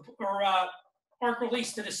or arc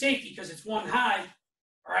release to the safety because it's 1 high,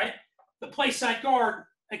 all right? The play side guard,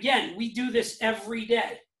 again, we do this every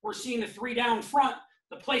day. We're seeing the 3 down front.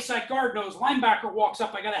 The play side guard knows linebacker walks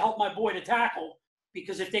up, I got to help my boy to tackle,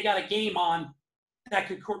 because if they got a game on, that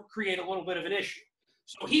could create a little bit of an issue.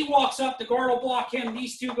 So he walks up, the guard will block him.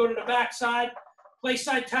 These 2 go to the backside. Play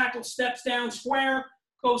side tackle steps down square,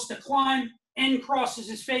 goes to climb, end crosses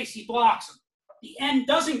his face, he blocks him. The end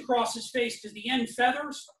doesn't cross his face because the end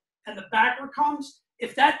feathers and the backer comes.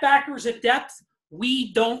 If that backer's at depth,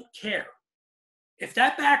 we don't care. If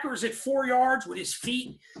that backer is at 4 yards with his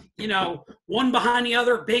feet, one behind the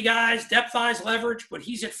other, big eyes, depth eyes, leverage, but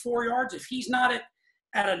he's at 4 yards, if he's not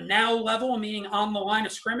at a now level, meaning on the line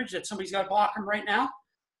of scrimmage that somebody's got to block him right now,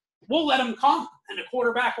 we'll let him come. And the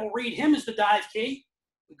quarterback will read him as the dive key.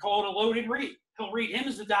 We call it a loaded read. He'll read him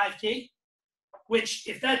as the dive key, which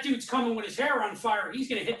if that dude's coming with his hair on fire, he's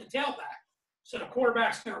going to hit the tailback. So the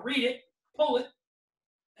quarterback's going to read it, pull it,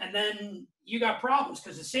 and then you got problems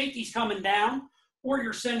because the safety's coming down, or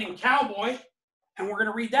you're sending Cowboy, and we're going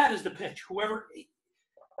to read that as the pitch. Whoever,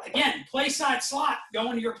 again, play side slot,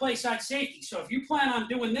 going to your play side safety. So if you plan on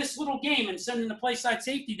doing this little game and sending the play side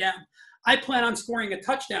safety down, I plan on scoring a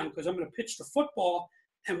touchdown because I'm going to pitch the football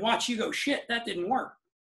and watch you go, shit, that didn't work.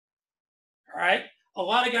 All right? A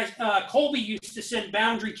lot of guys, Colby used to send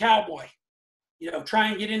boundary Cowboy, try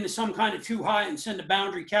and get into some kind of too high and send a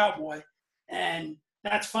boundary Cowboy. And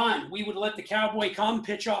that's fine. We would let the Cowboy come,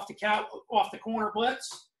 pitch off the corner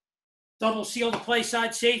blitz, double seal the play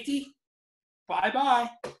side safety. Bye-bye.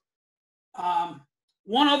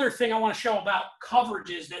 One other thing I want to show about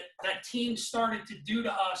coverages that teams started to do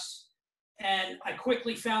to us, and I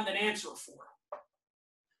quickly found an answer for.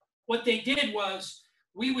 What they did was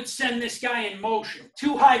we would send this guy in motion.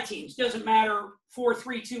 Too high teams, doesn't matter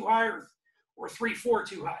 4-3 too high or 3-4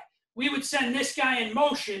 too high. We would send this guy in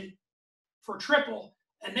motion for triple,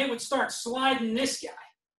 and they would start sliding this guy.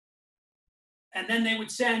 And then they would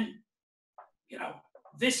send,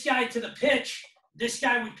 this guy to the pitch. This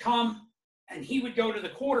guy would come, and he would go to the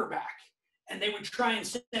quarterback. And they would try and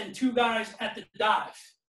send two guys at the dive.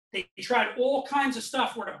 They tried all kinds of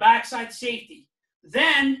stuff where the backside safety.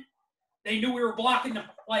 Then they knew we were blocking them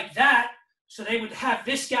like that, so they would have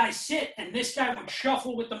this guy sit, and this guy would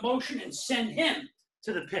shuffle with the motion and send him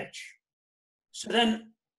to the pitch. So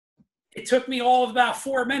then it took me all of about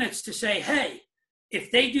 4 minutes to say, hey,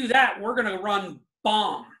 if they do that, we're going to run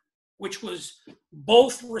bomb, which was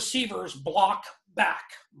both receivers block back.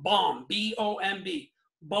 Bomb, B-O-M-B.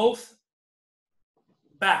 Both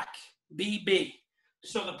back, B-B.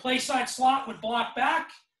 So the play side slot would block back,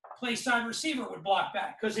 play side receiver would block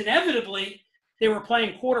back. Because inevitably, they were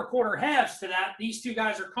playing quarter halves to that. These two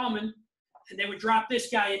guys are coming, and they would drop this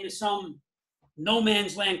guy into some no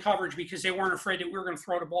man's land coverage because they weren't afraid that we were going to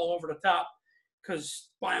throw the ball over the top because,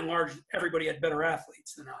 by and large, everybody had better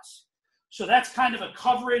athletes than us. So that's kind of a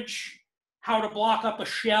coverage, how to block up a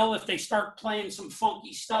shell if they start playing some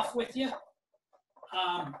funky stuff with you.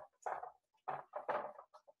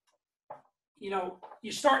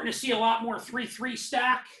 You're starting to see a lot more 3-3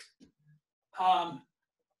 stack.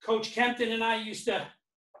 Coach Kempton and I used to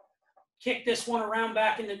kick this one around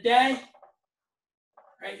back in the day.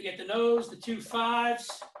 Right, you get the nose, the 2 5s,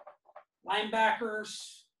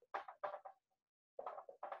 linebackers.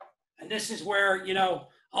 And this is where,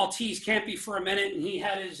 I'll tease Campy for a minute, and he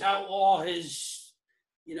had his outlaw, his,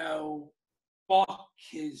 buck,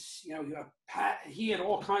 his, he had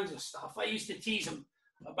all kinds of stuff. I used to tease him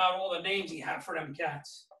about all the names he had for them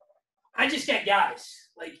cats. I just got guys.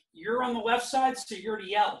 Like, you're on the left side, so you're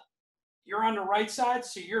the L. You're on the right side,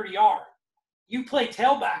 so you're the R. You play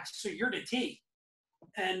tailbacks, so you're the T.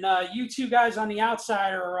 And you two guys on the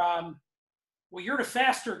outside are, you're the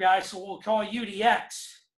faster guy, so we'll call you the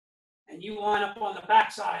X. And you line up on the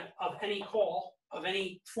backside of any call, of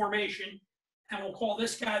any formation, and we'll call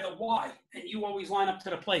this guy the Y. And you always line up to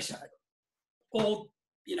the play side. Old,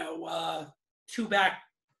 two-back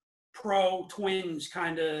pro twins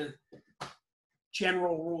kind of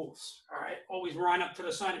general rules, all right? Always line up to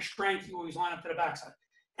the side of strength. You always line up to the backside.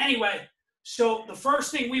 Anyway, so the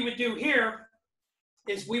first thing we would do here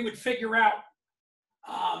is we would figure out,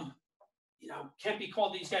 Kempy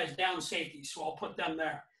called these guys down safety, so I'll put them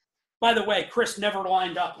there. By the way, Chris never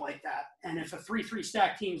lined up like that. And if a 3-3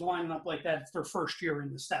 stack team's lining up like that, it's their first year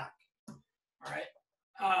in the stack. All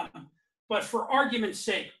right. But for argument's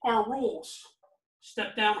sake, our rules: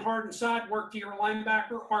 step down hard inside, work to your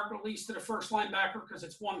linebacker, arc release to the first linebacker because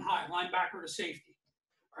it's one high, linebacker to safety.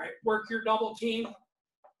 All right. Work your double team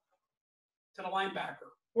to the linebacker.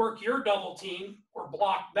 Work your double team or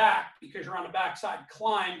block back because you're on the backside.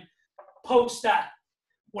 Climb, post that.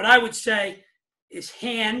 What I would say is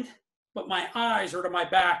hand, but my eyes are to my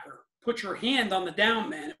backer. Put your hand on the down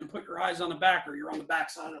man and put your eyes on the backer. You're on the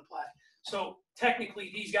backside of the play. So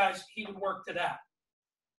technically, these guys, he would work to that.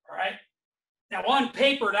 All right. Now, on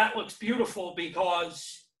paper, that looks beautiful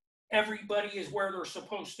because everybody is where they're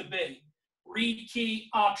supposed to be. Read key,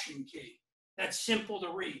 option key. That's simple to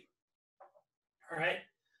read. All right.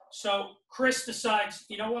 So Chris decides,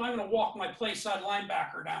 you know what, I'm going to walk my play side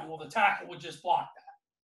linebacker down. Well, the tackle would just block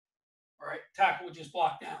that. All right. Tackle would just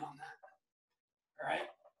block down on that. All right.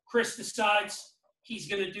 Chris decides he's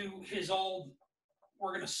going to do his old, we're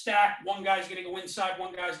going to stack. One guy's going to go inside,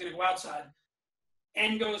 one guy's going to go outside.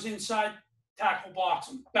 End goes inside, tackle blocks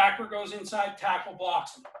him. Backer goes inside, tackle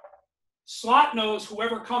blocks him. Slot knows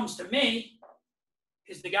whoever comes to me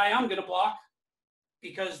is the guy I'm going to block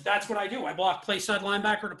because that's what I do. I block play side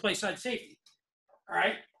linebacker to play side safety. All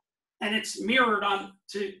right? And it's mirrored on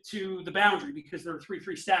to the boundary because they're a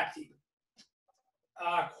 3-3 stack team.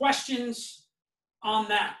 Questions on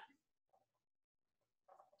that?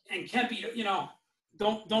 And Kempy,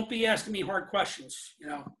 don't be asking me hard questions.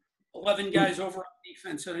 11 guys over on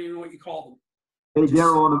defense. I don't even know what you call them. Hey,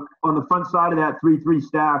 Daryle, on the front side of that 3-3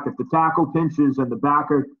 stack, if the tackle pinches and the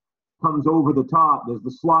backer comes over the top, does the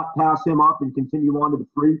slot pass him up and continue on to the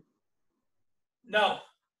free? No.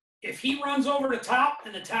 If he runs over the top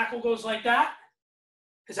and the tackle goes like that,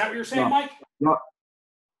 is that what you're saying, Mike? Yep.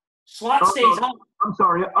 Slot stays on. I'm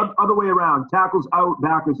sorry, other way around. Tackle's out,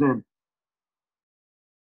 backer's in.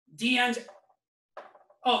 DN's.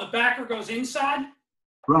 Oh, the backer goes inside?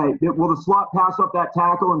 Right. Will the slot pass up that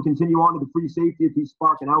tackle and continue on to the free safety if he's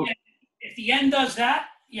sparking out? Yeah. If the end does that,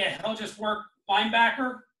 yeah, he'll just work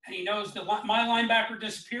linebacker, and he knows that my linebacker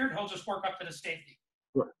disappeared. He'll just work up to the safety.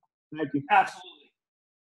 Sure. Thank you. Absolutely.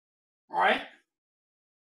 All right.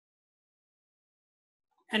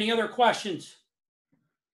 Any other questions?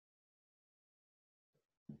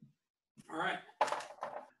 All right.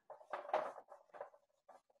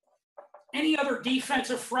 Any other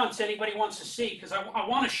defensive fronts anybody wants to see? Because I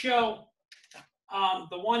want to show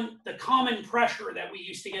the common pressure that we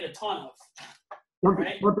used to get a ton of.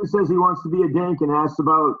 Right? Kempy says he wants to be a dink and asks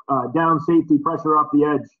about down safety pressure off the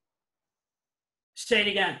edge. Say it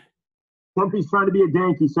again. Kempy's trying to be a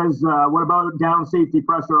dink. He says, what about down safety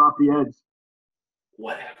pressure off the edge?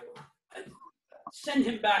 Whatever. Send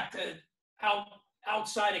him back to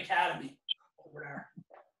outside academy over there.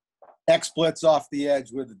 X-splits off the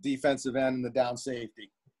edge with the defensive end and the down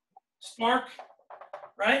safety. Spark,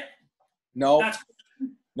 right? No,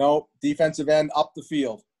 defensive end up the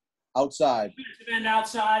field, outside. Defensive end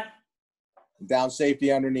outside. Down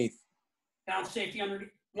safety underneath. Down safety underneath.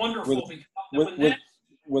 Wonderful.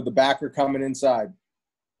 With the backer coming inside.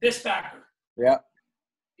 This backer. Yeah.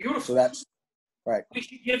 Beautiful. So that's right. We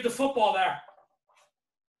should give the football there.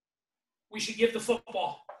 We should give the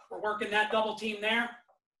football. We're working that double team there,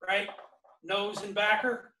 right? Nose and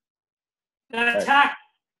backer. That attack,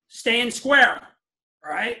 staying square,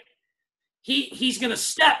 all right? He's going to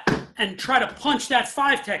step and try to punch that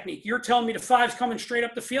 5 technique. You're telling me the 5's coming straight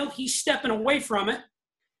up the field. He's stepping away from it.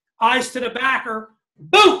 Eyes to the backer.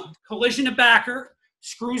 Boom! Collision to backer.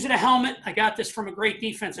 Screws at a helmet. I got this from a great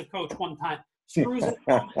defensive coach one time. Screws at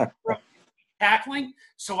a helmet. Tackling.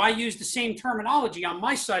 So I used the same terminology on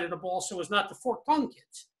my side of the ball so as not to fork tongue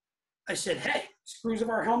kids. I said, hey, screws of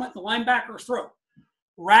our helmet, the linebacker's throat.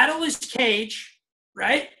 Rattle his cage,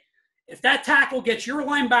 right? If that tackle gets your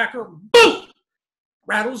linebacker, boom,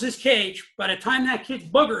 rattles his cage. By the time that kid's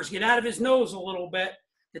boogers get out of his nose a little bit,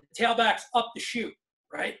 the tailback's up the chute,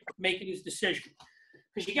 right? Making his decision.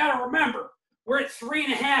 Because you got to remember, we're at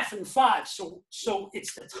 3.5 and 5, so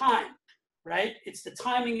it's the time, right? It's the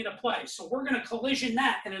timing of the play. So we're going to collision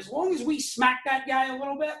that. And as long as we smack that guy a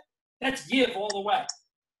little bit, that's give all the way.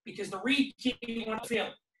 Because the read keeps you on the field.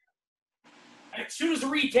 As soon as the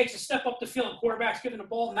read takes a step up the field, quarterback's giving the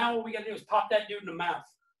ball. Now what we got to do is pop that dude in the mouth.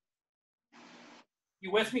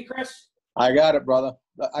 You with me, Chris? I got it, brother.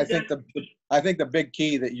 I think the big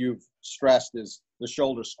key that you've stressed is the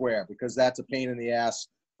shoulder square, because that's a pain in the ass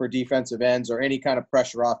for defensive ends or any kind of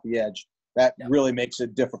pressure off the edge. That really makes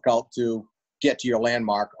it difficult to get to your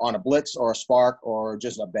landmark on a blitz or a spark or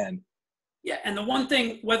just a bend. Yeah, and the one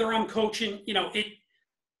thing, whether I'm coaching,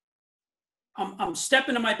 I'm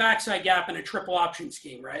stepping to my backside gap in a triple option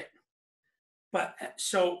scheme, right? But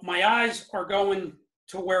so my eyes are going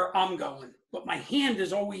to where I'm going, but my hand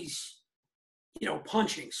is always,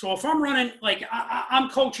 punching. So if I'm running, like I'm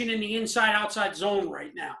coaching in the inside-outside zone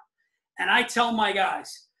right now, and I tell my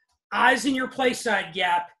guys, eyes in your play side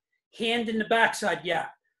gap, hand in the backside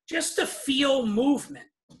gap, just to feel movement,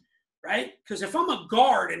 right? Because if I'm a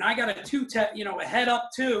guard and I got a head up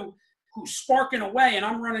 2 who's sparking away and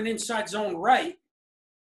I'm running inside zone right,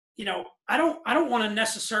 I don't want to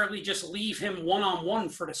necessarily just leave him one-on-one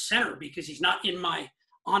for the center because he's not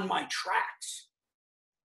on my tracks.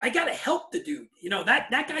 I got to help the dude. That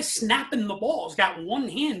guy snapping the ball has got one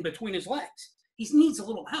hand between his legs. He needs a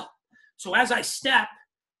little help. So as I step,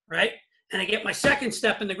 right, and I get my second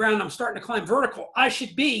step in the ground, I'm starting to climb vertical. I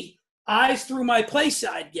should be eyes through my play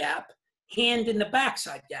side gap, hand in the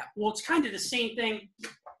backside gap. Well, it's kind of the same thing,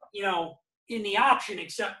 in the option,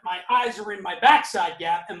 except my eyes are in my backside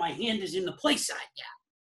gap and my hand is in the play side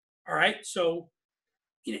gap. All right. So,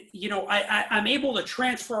 I'm able to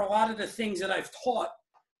transfer a lot of the things that I've taught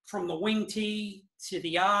from the wing tee to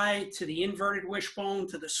the eye, to the inverted wishbone,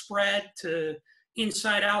 to the spread, to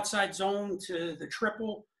inside outside zone, to the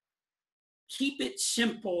triple. Keep it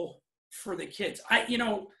simple for the kids.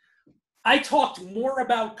 I talked more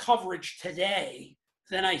about coverage today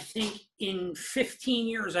than I think in 15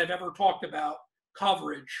 years I've ever talked about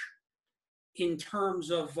coverage in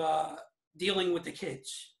terms of dealing with the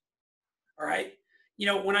kids. All right.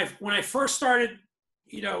 When I first started,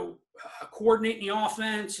 coordinating the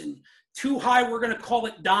offense, and 2 high, we're going to call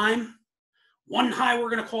it dime. 1 high, we're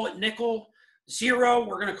going to call it nickel. 0,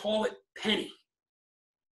 we're going to call it penny.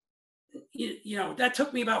 That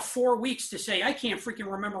took me about 4 weeks to say, I can't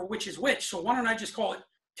freaking remember which is which. So why don't I just call it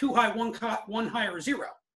 2 high, 1 high, or 0?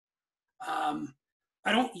 I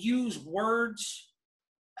don't use words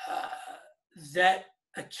that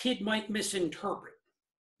a kid might misinterpret.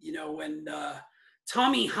 And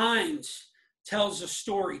Tommy Hines tells a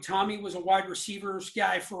story. Tommy was a wide receivers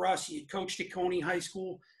guy for us. He had coached at Coney High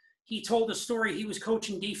School. He told a story. He was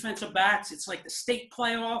coaching defensive backs. It's like the state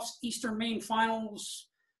playoffs, Eastern Maine finals,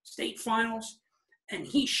 state finals. And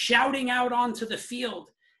he's shouting out onto the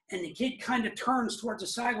field. And the kid kind of turns towards the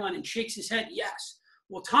sideline and shakes his head, yes.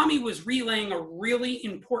 Well, Tommy was relaying a really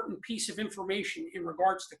important piece of information in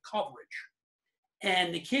regards to coverage.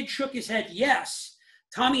 And the kid shook his head, yes.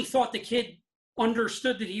 Tommy thought the kid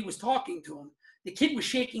understood that he was talking to him. The kid was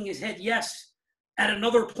shaking his head yes at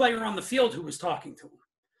another player on the field who was talking to him.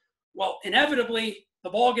 Well, inevitably, the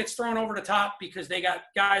ball gets thrown over the top because they got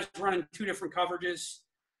guys running 2 different coverages.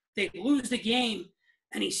 They lose the game,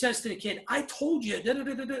 and he says to the kid, I told you,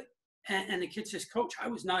 and the kid says, Coach, I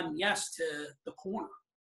was nodding yes to the corner.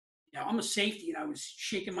 I'm a safety, and I was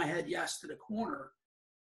shaking my head yes to the corner,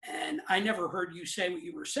 and I never heard you say what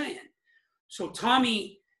you were saying. So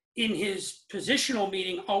Tommy, in his positional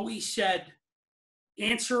meeting, always said,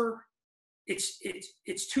 answer,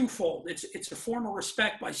 it's twofold. It's a form of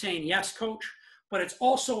respect by saying, yes, coach, but it's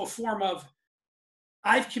also a form of,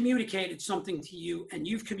 I've communicated something to you and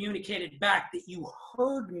you've communicated back that you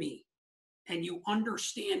heard me and you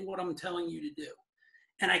understand what I'm telling you to do.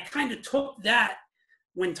 And I kind of took that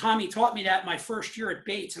when Tommy taught me that my first year at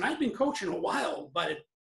Bates, and I'd been coaching a while, but at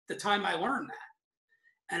the time I learned that.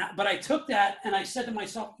 But I took that and I said to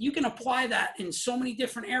myself, you can apply that in so many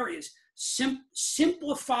different areas.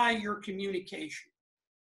 Simplify your communication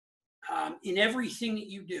in everything that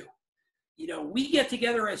you do. We get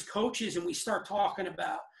together as coaches and we start talking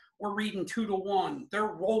about, we're reading 2-1. They're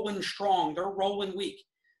rolling strong. They're rolling weak.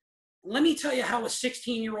 Let me tell you how a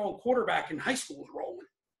 16-year-old quarterback in high school is rolling.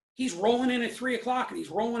 He's rolling in at 3 o'clock and he's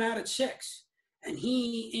rolling out at 6. And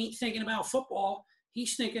he ain't thinking about football.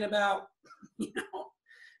 He's thinking about,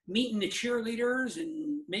 meeting the cheerleaders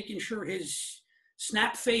and making sure his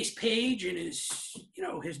Snap Face page and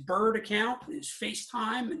his Bird account and his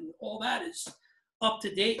FaceTime and all that is up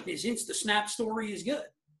to date. His Insta Snap story is good.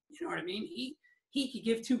 You know what I mean? He could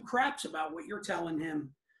give 2 craps about what you're telling him.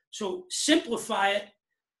 So simplify it.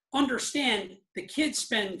 Understand the kids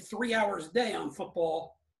spend 3 hours a day on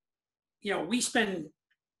football. We spend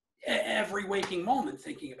every waking moment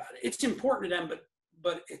thinking about it. It's important to them,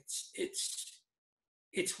 but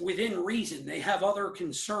it's within reason. They have other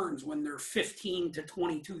concerns when they're 15 to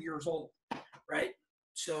 22 years old, right?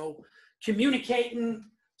 So communicating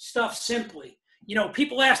stuff simply.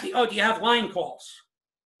 People ask me, oh, do you have line calls?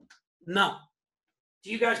 No.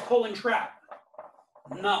 Do you guys pull and trap?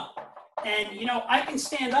 No. And, I can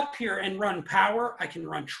stand up here and run power. I can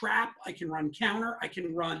run trap. I can run counter. I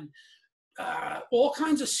can run all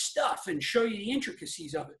kinds of stuff and show you the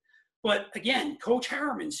intricacies of it. But again, Coach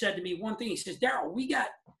Harriman said to me one thing. He says, Daryle, we got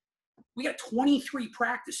 23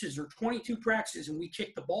 practices or 22 practices and we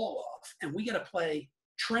kick the ball off. And we got to play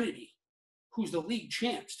Trinity, who's the league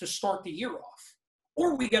champs, to start the year off.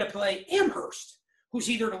 Or we got to play Amherst, who's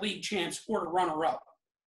either the league champs or the runner-up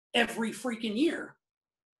every freaking year.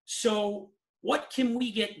 So what can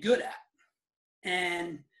we get good at?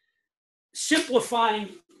 And simplifying,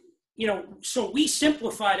 so we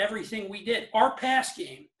simplified everything we did. Our pass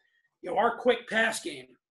game, our quick pass game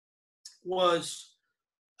was,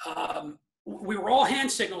 we were all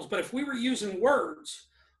hand signals, but if we were using words,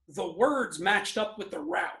 the words matched up with the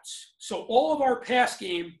routes. So all of our pass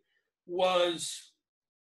game was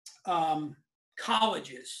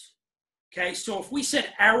colleges. Okay, so if we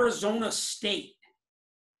said Arizona State,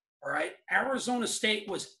 all right, Arizona State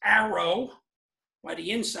was arrow by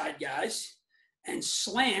the inside guys and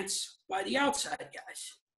slants by the outside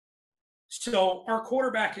guys. So our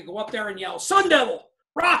quarterback could go up there and yell, Sun Devil,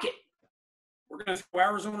 Rocket. We're going to throw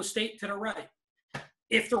Arizona State to the right.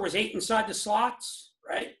 If there was 8 inside the slots,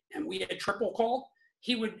 right, and we had triple called,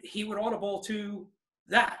 he would audible to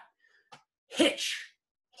that. Hitch,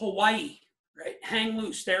 Hawaii, right? Hang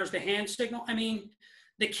loose. There's the hand signal. I mean,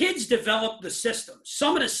 the kids developed the system.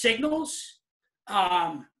 Some of the signals,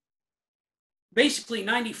 basically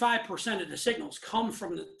 95% of the signals come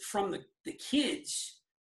from the kids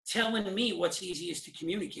telling me what's easiest to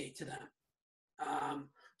communicate to them.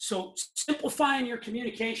 So simplifying your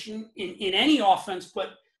communication in any offense, but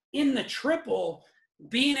in the triple,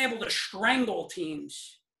 being able to strangle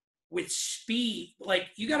teams with speed. Like,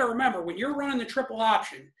 you got to remember, when you're running the triple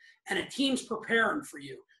option and a team's preparing for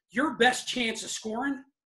you, your best chance of scoring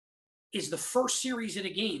is the first series of the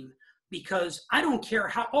game, because I don't care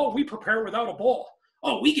how, we prepare without a ball.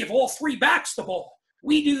 We give all 3 backs the ball.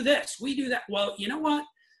 We do this, we do that. Well, you know what?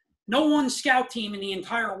 No one scout team in the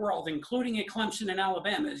entire world, including at Clemson and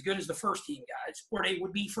Alabama, is as good as the first team guys, or they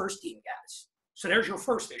would be first team guys. So there's your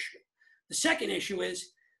first issue. The second issue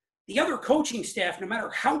is the other coaching staff, no matter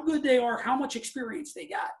how good they are, how much experience they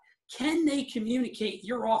got, can they communicate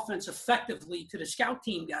your offense effectively to the scout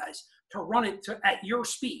team guys to run it at your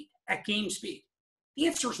speed, at game speed? The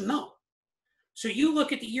answer is no. So you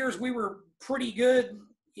look at the years we were pretty good,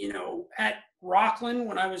 at Rockland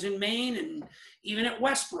when I was in Maine, and even at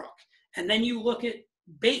Westbrook. And then you look at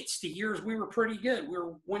Bates, the years we were pretty good. We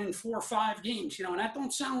were winning 4 or 5 games, and that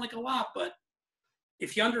don't sound like a lot, but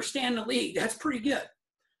if you understand the league, that's pretty good.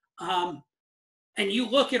 And you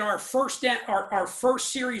look at our first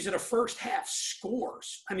series of the first half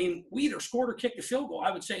scores. I mean, we either scored or kicked a field goal,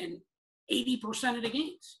 I would say, in 80% of the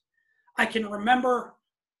games. I can remember,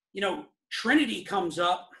 Trinity comes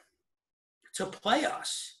up to play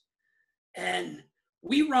us, and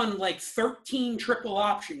we run like 13 triple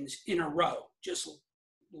options in a row, just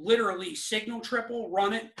literally signal triple,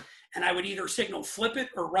 run it, and I would either signal flip it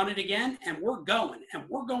or run it again, and we're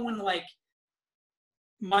going like,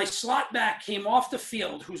 my slot back came off the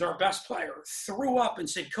field, who's our best player, threw up and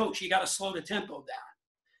said, Coach, you got to slow the tempo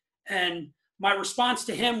down. And my response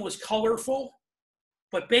to him was colorful,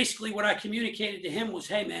 but basically what I communicated to him was,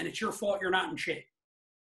 hey, man, it's your fault you're not in shape.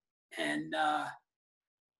 And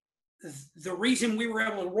the reason we were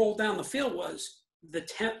able to roll down the field was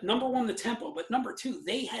number one, the tempo, but number 2,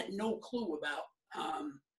 they had no clue about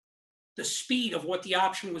the speed of what the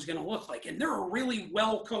option was going to look like. And they're a really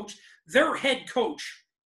well coached. Their head coach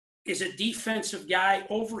is a defensive guy,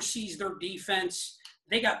 oversees their defense.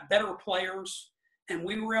 They got better players, and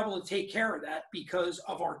we were able to take care of that because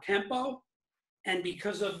of our tempo and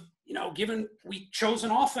because of, we chose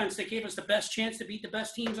an offense that gave us the best chance to beat the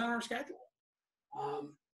best teams on our schedule.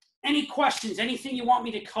 Any questions? Anything you want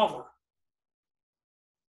me to cover?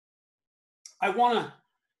 I want to,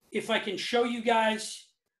 if I can show you guys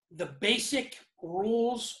the basic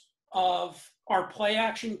rules of our play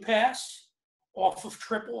action pass off of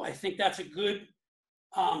triple. I think that's a good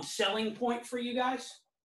selling point for you guys.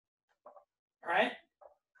 All right.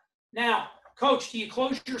 Now, Coach, do you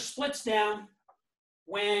close your splits down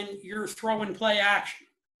when you're throwing play action?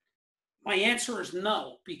 My answer is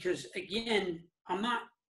no, because again, I'm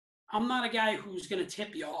not a guy who's going to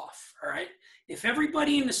tip you off. All right. If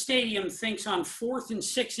everybody in the stadium thinks on 4th and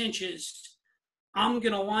 6 inches, I'm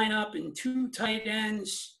going to line up in 2 tight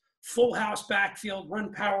ends, full house backfield,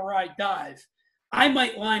 run power ride dive, I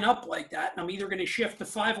might line up like that. And I'm either going to shift to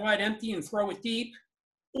 5 wide empty and throw it deep,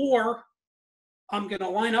 or I'm going to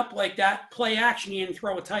line up like that, play action and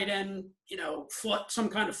throw a tight end, flood, some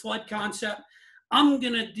kind of flood concept. I'm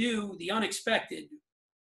going to do the unexpected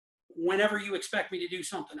whenever you expect me to do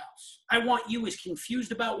something else. I want you as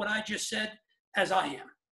confused about what I just said as I am,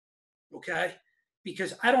 okay?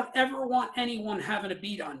 Because I don't ever want anyone having a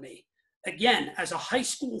beat on me. Again, as a high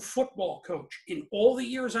school football coach, in all the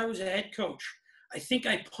years I was a head coach, I think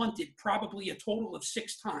I punted probably a total of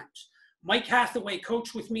 6 times. Mike Hathaway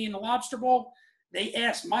coached with me in the Lobster Bowl. They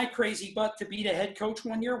asked my crazy butt to be the head coach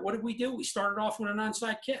one year. What did we do? We started off with an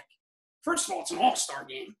onside kick. First of all, it's an all-star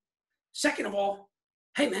game. Second of all,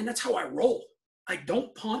 hey, man, that's how I roll. I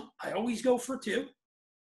don't punt. I always go for 2.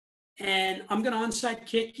 And I'm going to onside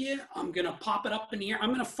kick you. I'm going to pop it up in the air. I'm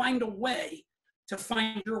going to find a way to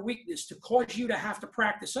find your weakness, to cause you to have to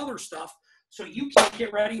practice other stuff so you can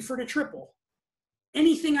get ready for the triple.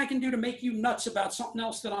 Anything I can do to make you nuts about something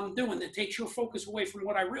else that I'm doing that takes your focus away from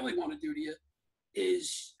what I really want to do to you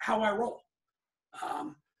is how I roll.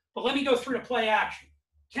 But let me go through the play action.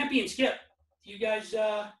 Kempy and Skip, do you guys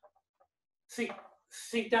think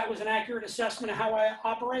that was an accurate assessment of how I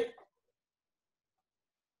operate?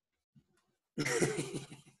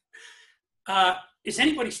 Is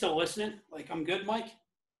anybody still listening? Like, I'm good, Mike?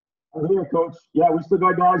 I'm here, Coach. Yeah, we still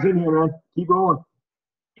got guys in here, man. Keep rolling.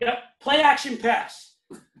 Yep. Play action pass.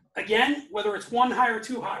 Again, whether it's 1 high or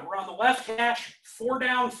 2 high, we're on the left hash, 4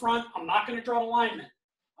 down front. I'm not going to draw the lineman.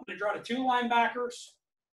 I'm going to draw the 2 linebackers,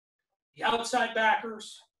 the outside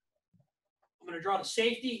backers. I'm going to draw the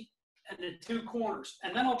safety and the 2 corners.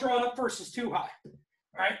 And then I'll draw it up versus 2 high.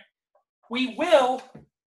 All right. We will,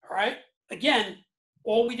 all right, again,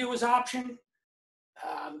 all we do is option.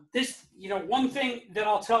 One thing that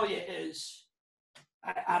I'll tell you is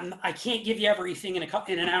I can't give you everything in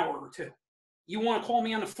an hour or 2. You want to call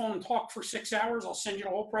me on the phone and talk for 6 hours, I'll send you the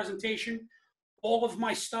whole presentation, all of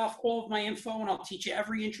my stuff, all of my info, and I'll teach you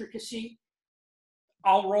every intricacy.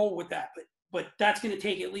 I'll roll with that, but that's going to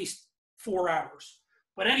take at least 4 hours.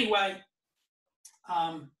 But anyway,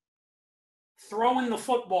 throwing the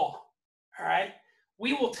football, all right?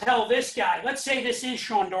 We will tell this guy, let's say this is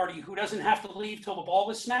Sean Darty, who doesn't have to leave till the ball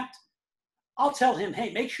is snapped. I'll tell him,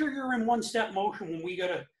 hey, make sure you're in 1-step motion when we go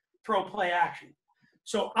to throw play action.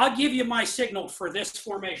 So I'll give you my signal for this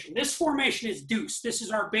formation. This formation is deuce. This is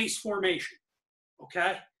our base formation,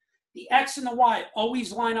 okay? The X and the Y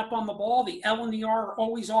always line up on the ball. The L and the R are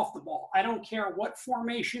always off the ball. I don't care what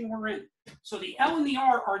formation we're in. So the L and the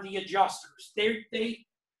R are the adjusters.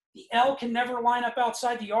 The L can never line up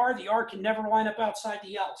outside the R. The R can never line up outside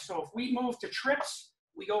the L. So if we move to trips,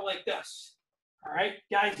 we go like this. All right?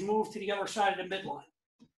 Guys move to the other side of the midline.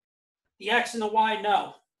 The X and the Y, no.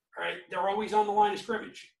 All right? They're always on the line of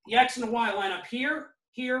scrimmage. The X and the Y line up here,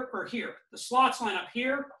 here, or here. The slots line up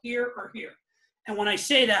here, here, or here. And when I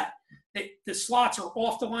say that, the slots are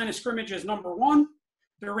off the line of scrimmage as number 1.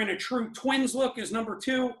 They're in a true twins look as number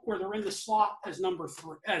 2, or they're in the slot as number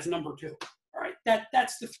 2. All right,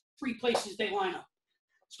 that's the 3 places they line up.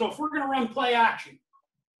 So if we're going to run play action,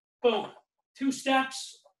 boom, 2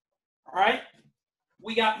 steps, all right?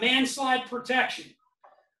 We got man slide protection.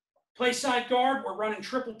 Play side guard, we're running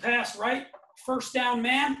triple pass right. First down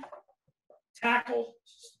man, tackle,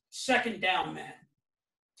 second down man.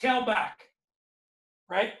 Tailback,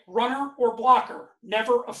 right? Runner or blocker,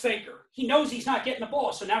 never a faker. He knows he's not getting the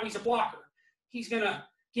ball, so now he's a blocker. He's going to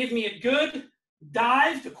give me a good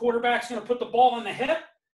dive. The quarterback's going to put the ball on the hip.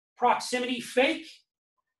 Proximity fake.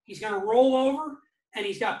 He's going to roll over, and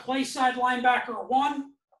he's got play side linebacker 1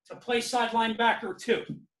 to play side linebacker 2.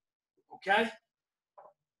 Okay?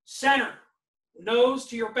 Center. Nose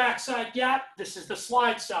to your backside gap. This is the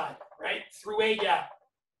slide side, right? Through A gap.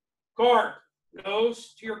 Guard.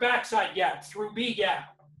 Nose to your backside gap through B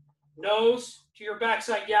gap. Nose to your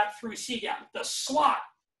backside gap through C gap. The slot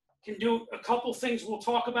can do a couple things. We'll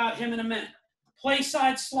talk about him in a minute. Play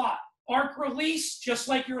side slot. Arc release, just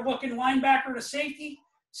like you're looking linebacker to safety.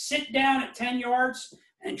 Sit down at 10 yards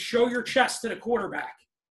and show your chest to the quarterback.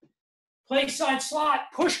 Play side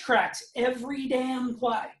slot, push cracks every damn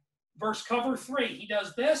play. Verse cover 3, he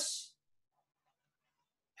does this,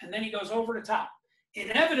 and then he goes over the top.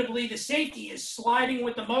 Inevitably, the safety is sliding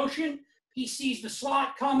with the motion. He sees the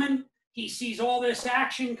slot coming. He sees all this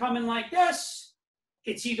action coming like this.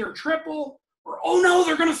 It's either triple or, oh no,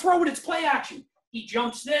 they're going to throw it. It's play action. He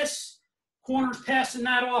jumps this. Corner's passing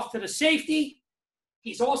that off to the safety.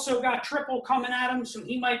 He's also got triple coming at him, so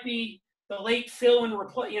he might be the late fill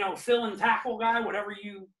and tackle guy, whatever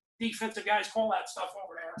you defensive guys call that stuff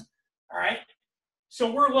over there. All right?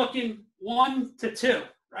 So we're looking 1 to 2,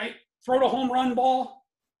 right? Throw the home run ball,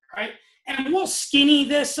 right? And we'll skinny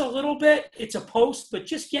this a little bit. It's a post, but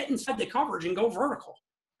just get inside the coverage and go vertical,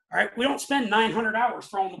 all right? We don't spend 900 hours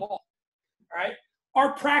throwing the ball, all right?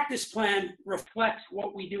 Our practice plan reflects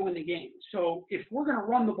what we do in the game. So if we're going to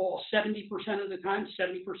run the ball 70% of the time,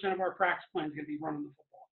 70% of our practice plan is going to be running the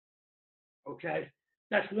football, okay?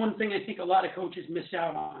 That's one thing I think a lot of coaches miss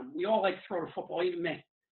out on. We all like to throw the football, even me.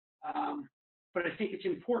 But I think it's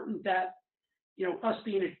important that, you know, us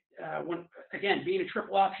being being a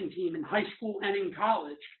triple option team in high school and in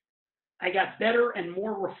college, I got better and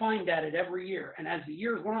more refined at it every year. And as the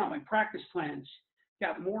years went on, my practice plans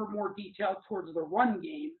got more and more detailed towards the run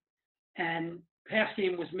game, and pass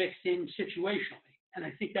game was mixed in situationally. And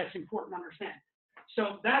I think that's important to understand.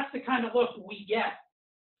 So that's the kind of look we get.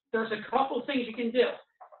 There's a couple things you can do.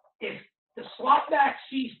 If the slot back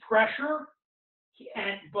sees pressure,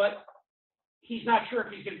 but he's not sure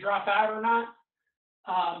if he's going to drop out or not,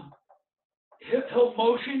 he'll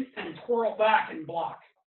motion and twirl back and block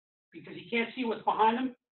because he can't see what's behind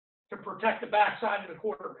him to protect the backside of the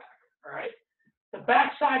quarterback, all right? The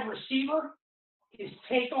backside receiver is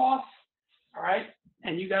takeoff, all right?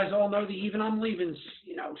 And you guys all know the even I'm leaving,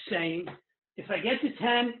 saying, if I get to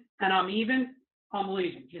 10 and I'm even, I'm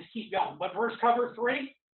leaving. Just keep going. But verse cover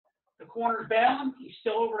 3, The corner's bailing. He's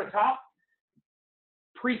still over the top.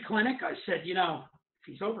 Pre-clinic, I said, you know,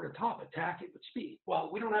 if he's over the top, attack it with speed. Well,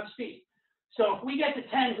 we don't have speed. So if we get to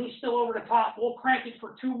 10, he's still over the top. We'll crank it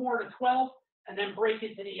for 2 more to 12 and then break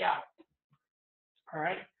it to the out. All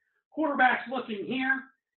right. Quarterback's looking here.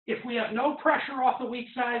 If we have no pressure off the weak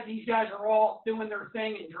side, these guys are all doing their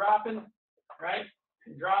thing and dropping, right?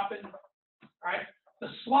 And dropping, right? The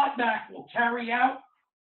slot back will carry out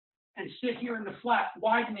and sit here in the flat,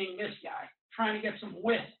 widening this guy, trying to get some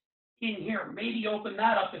width in here. Maybe open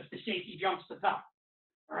that up if the safety jumps the top,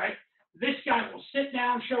 all right? This guy will sit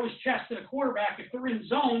down, show his chest to the quarterback. If they're in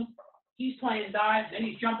zone, he's playing dive, then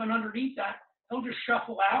he's jumping underneath that. He'll just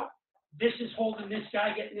shuffle out. This is holding this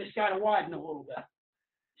guy, getting this guy to widen a little bit.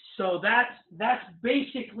 So that's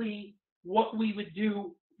basically what we would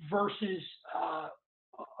do versus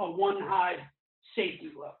a one-high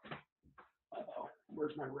safety look. Uh-oh,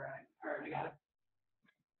 where's my rag? All right, I got it.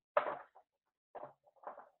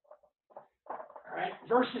 All right,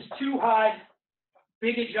 versus two-high,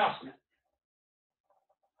 big adjustment.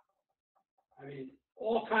 I mean,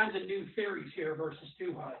 all kinds of new theories here versus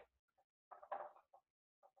two-high.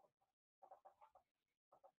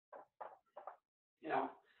 You know,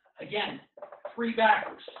 again, 3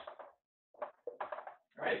 backers,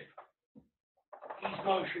 right? He's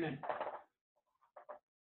motioning.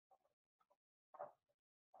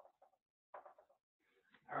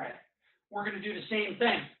 All right, we're going to do the same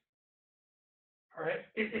thing. All right,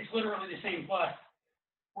 it's literally the same play.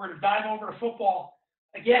 We're going to dive over the football.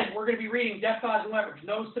 Again, we're going to be reading depth, odds, and leverage.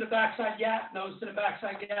 Nose to the backside gap, nose to the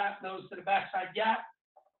backside gap, nose to the backside gap.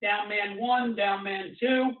 Down man 1, down man 2.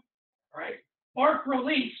 All right. Arc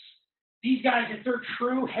release, these guys, if they're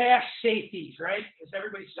true hash safeties, right? Because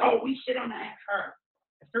everybody says, oh, we sit on the hash. All right.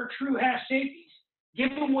 If they're true hash safeties,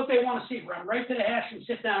 give them what they want to see. Run right to the hash and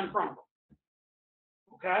sit down in front of them.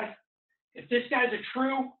 Okay? If this guy's a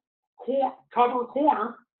true cover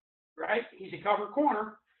corner, right? He's a cover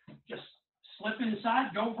corner, just slip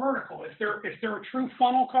inside, go vertical. If they're a true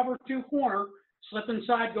funnel cover 2 corner, slip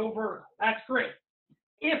inside, go vertical. That's great.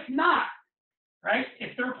 If not, right?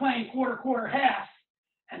 If they're playing quarter, half,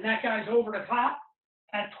 and that guy's over the top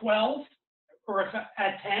at 12, or if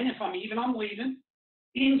at 10, if I'm even, I'm leaving.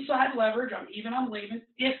 Inside leverage, I'm even, I'm leaving.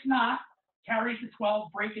 If not, carries the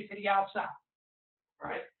 12, break it to the outside. All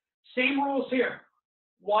right? Same rules here.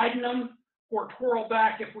 Widen them or twirl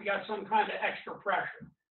back if we got some kind of extra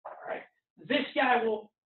pressure. All right? This guy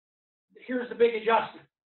will, here's the big adjustment.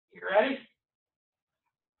 You ready?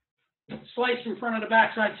 Slice in front of the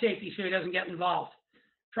backside safety so he doesn't get involved.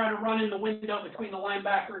 Try to run in the window between the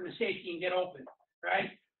linebacker and the safety and get open, right?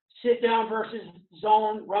 Sit down versus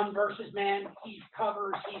zone, run versus man. He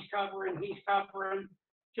covers, he's covering, he's covering.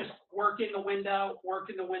 Just work in the window, work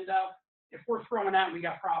in the window. If we're throwing out, we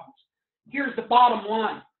got problems. Here's the bottom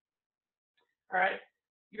line, all right?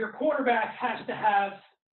 Your quarterback has to have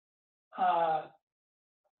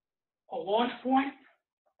a launch point,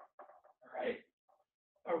 all right?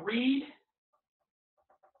 A read,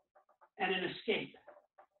 and an escape.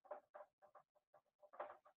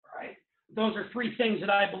 All right? Those are 3 things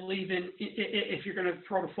that I believe in if you're going to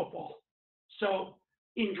throw the football. So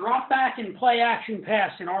in drop back and play action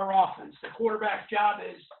pass in our offense, the quarterback's job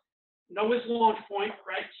is know his launch point,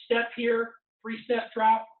 right? Step here, 3-step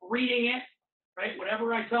drop, reading it, right?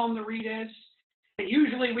 Whatever I tell him the read is. And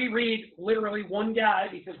usually we read literally 1 guy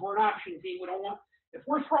because we're an option team. We don't want. If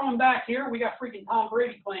we're throwing back here, we got freaking Tom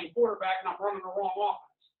Brady playing quarterback and I'm running the wrong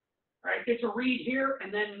offense. All right, it's a read here,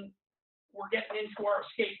 and then we're getting into our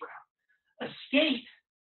escape route. Escape,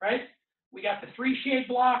 right? We got the 3-shade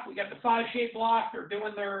block, we got the 5-shade block. They're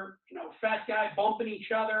doing their, fat guy bumping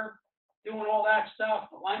each other, doing all that stuff.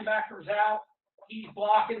 The linebacker's out. He's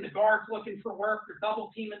blocking. The guard's looking for work. They're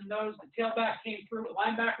double teaming the nose. The tailback came through. The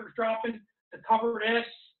linebacker's dropping to cover this.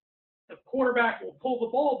 The quarterback will pull the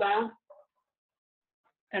ball down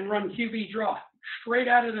and run QB draw straight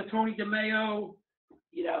out of the Tony DeMeo,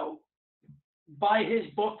 buy his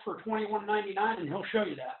book for $21.99 and he'll show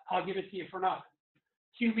you that. I'll give it to you for nothing.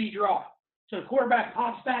 QB draw. So the quarterback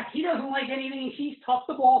pops back. He doesn't like anything he sees. Tuck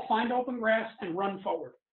the ball, find open grass, and run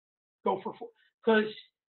forward. Go for because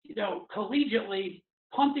collegiately,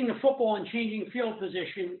 punting the football and changing field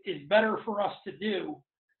position is better for us to do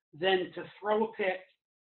than to throw a pick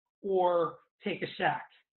or take a sack.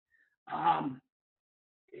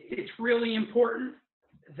 It's really important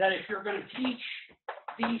that if you're going to teach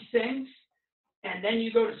these things and then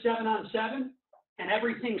you go to 7-on-7 and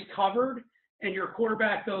everything's covered and your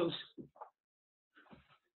quarterback goes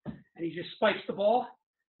and he just spikes the ball,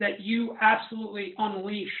 that you absolutely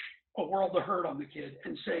unleash a world of hurt on the kid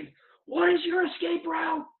and say, what is your escape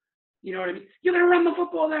route? You know what I mean? You're going to run the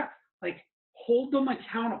football there. Like, hold them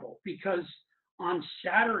accountable, because on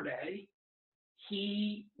Saturday,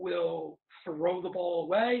 he will throw the ball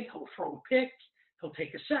away. He'll throw a pick. He'll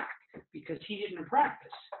take a sack because he didn't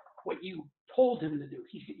practice what you told him to do.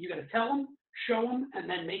 You got to tell him, show him, and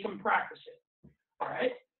then make him practice it. All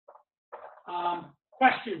right?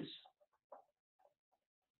 Questions?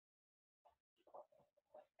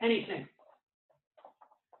 Anything?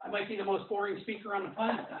 I might be the most boring speaker on the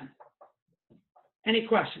planet then. Any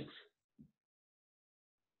questions?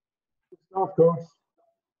 Good stuff, Coach.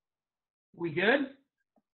 We good?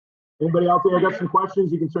 Anybody out there got some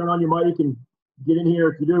questions? You can turn on your mic and get in here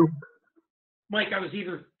if you do. Mike, I was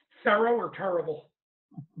either thorough or terrible.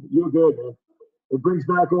 You were good, man. It brings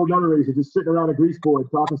back old memories of just sitting around a grease board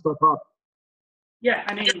talking stuff up. Yeah,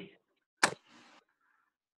 I mean,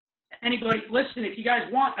 anybody, listen, if you guys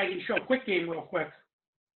want, I can show a quick game real quick,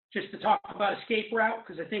 just to talk about escape route,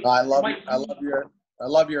 because I think I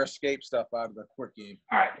love your escape stuff out of the quick game.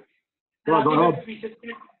 All right. Yeah, go ahead.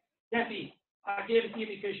 Debbie, I gave it to you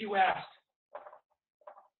because you asked.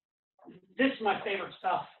 This is my favorite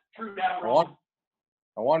stuff. True down wrong.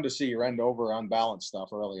 I wanted to see your end over unbalanced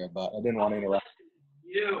stuff earlier, but I didn't want to interrupt.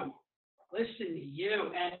 Listen to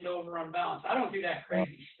you, end over unbalanced. I don't do that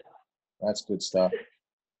crazy stuff. That's good stuff.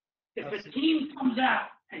 If a team comes out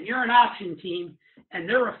and you're an option team and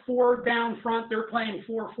they're a 4 down front, they're playing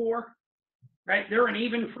 4-4, right? They're an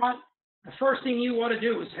even front. The first thing you want to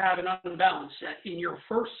do is have an unbalanced set in your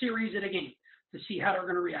first series of the game to see how they're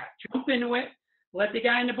going to react. Jump into it, let the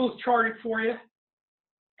guy in the booth chart it for you,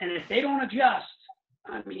 and if they don't adjust,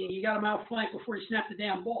 I mean, you got them outflanked before you snap the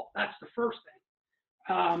damn ball. That's the first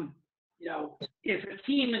thing. You know, if a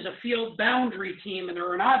team is a field boundary team and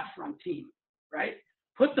they're an odd front team, right?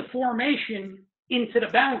 Put the formation into the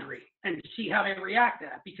boundary and see how they react to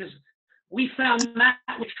that, because we found that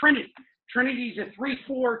with Trinity. Trinity's a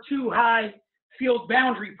 3-4-2 high field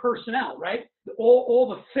boundary personnel, right? All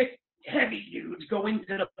the thick, heavy dudes go into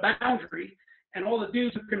the boundary, and all the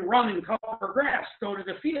dudes who can run and cover grass go to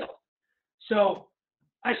the field. So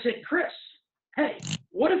I said, Chris, hey,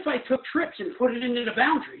 what if I took trips and put it into the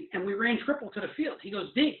boundary and we ran triple to the field? He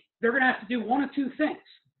goes, D, they're going to have to do one of two things.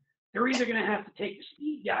 They're either going to have to take the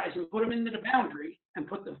speed guys and put them into the boundary and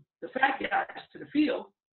put the fat guys to the field,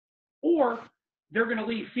 or they're going to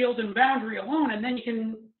leave field and boundary alone, and then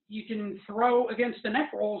you can throw against the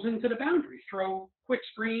neck rolls into the boundary, throw quick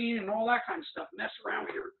screen and all that kind of stuff, mess around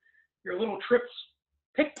with your little trips,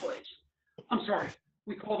 pick plays. I'm sorry,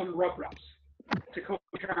 we call them rub routes. It's a Coach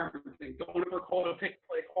Harmon thing. Don't ever call it a pick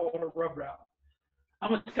play, call it a rub route. I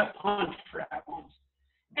almost got punched for that once.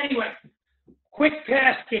 Anyway, quick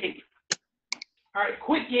pass game. All right,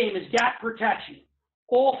 quick game is gap protection.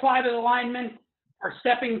 All 5 of the linemen are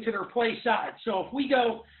stepping to their play side. So if we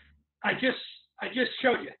go, I just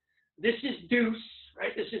showed you. This is deuce,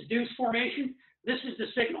 right? This is deuce formation. This is the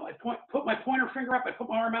signal. I put my pointer finger up. I put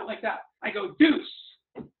my arm out like that. I go deuce.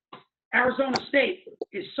 Arizona State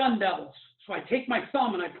is Sun Devils. So I take my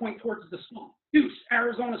thumb and I point towards the sun. Deuce,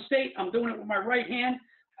 Arizona State. I'm doing it with my right hand.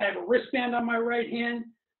 I have a wristband on my right hand.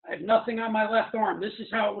 I have nothing on my left arm. This is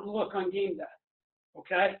how it would look on game day.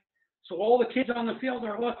 Okay? So all the kids on the field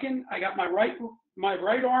are looking. I got my right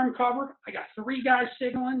arm covered. I got 3 guys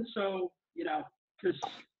signaling. So, you know, because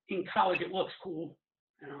in college it looks cool.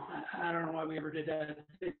 You know, I don't know why we ever did that.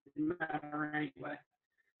 It didn't matter anyway.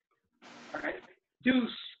 All right. Deuce,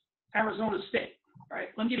 Arizona State. All right.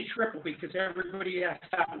 Let me give you triple because everybody has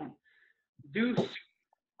that one. Deuce,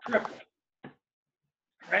 triple. All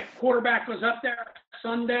right. Quarterback was up there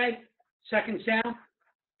Sunday, second sound,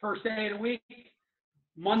 first day of the week.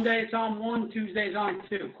 Monday it's on 1, Tuesday it's on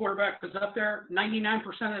 2. Quarterback was up there. 99%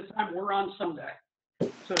 of the time we're on Sunday.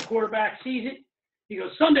 So the quarterback sees it. He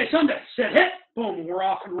goes, Sunday, set hit, boom, we're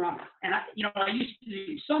off and running. And I used to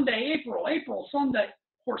do Sunday, April, Sunday,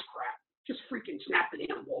 horse crap. Just freaking snap the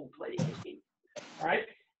damn ball and play the game. All right.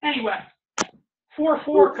 Anyway,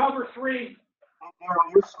 4-4, cover 3.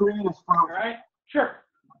 Daryle, your screen is frozen. All right. Sure.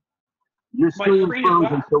 Your screen is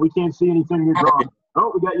frozen, so we can't see anything you're drawing.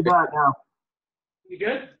 Oh, we got you back now. You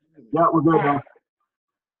good? Yeah, we're good now.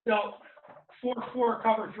 So 4-4,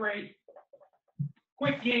 cover 3.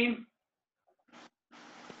 Quick game.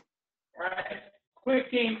 All right.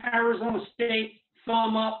 Quick game, Arizona State,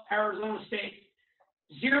 thumb up, Arizona State.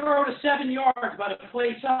 0 to 7 yards by the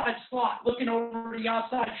play side slot, looking over the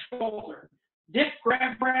outside shoulder. Dip,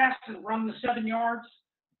 grab brass, and run the 7 yards,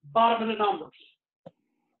 bottom of the numbers.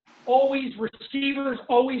 Always, receivers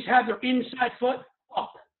always have their inside foot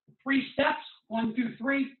up. 3 steps, 1, 2,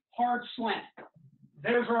 3, hard slant.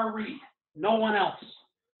 There's our read. No one else.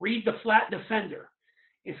 Read the flat defender.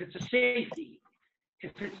 if it's a safety,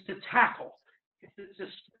 if it's the tackle, if it's a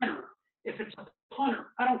sprinter, if it's a punter,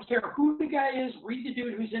 I don't care who the guy is, read the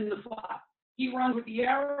dude who's in the slot. He runs with the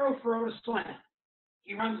arrow, throw the slant.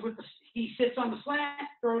 He sits on the slant,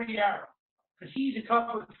 throw the arrow. Because he's a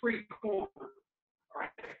covered free corner. All right.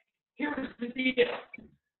 Here's the deal.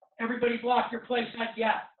 Everybody block your play side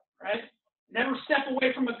gap, right? Never step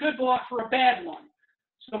away from a good block for a bad one.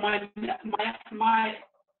 So my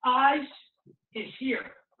eyes is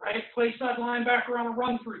here, right? Play side linebacker on a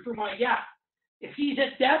run through my gap. If he's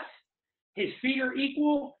at depth, his feet are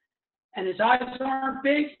equal, and his eyes aren't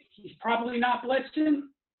big, he's probably not blitzing,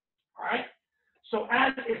 all right? So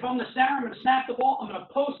if I'm the center, I'm going to snap the ball. I'm going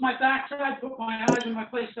to post my backside, put my eyes in my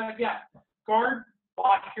play side gap. Guard,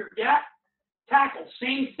 block your gap. Tackle,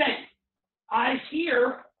 same thing. Eyes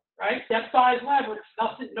here, right? Depth, eyes, leverage.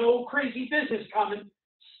 Nothing, no crazy business coming.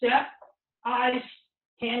 Step, eyes,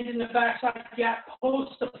 hand in the backside gap,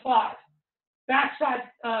 post the 5. Backside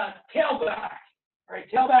tailback,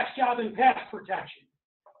 right? Tailback's job in pass protection.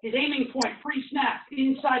 His aiming point, pre-snap,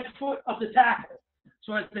 inside foot of the tackle.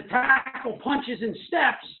 So as the tackle punches and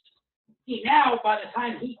steps, he now, by the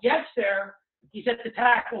time he gets there, he's at the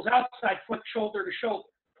tackle's outside foot, shoulder to shoulder.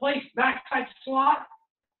 Place backside slot,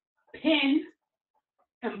 pin,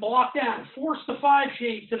 and block down. Force the 5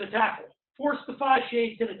 shade to the tackle. Force the 5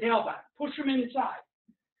 shade to the tailback. Push him inside.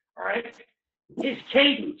 All right? His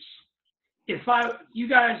cadence.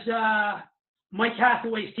 Mike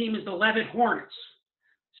Hathaway's team is the Levitt Hornets.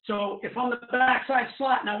 So if I'm the backside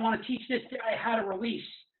slot and I want to teach this guy how to release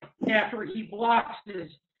after he blocks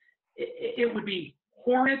it would be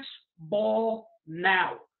Hornets ball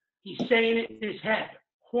now. He's saying it in his head.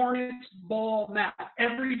 Hornets ball now.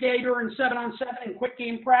 Every day during 7-on-7 and quick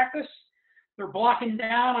game practice, they're blocking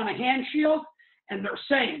down on a hand shield and they're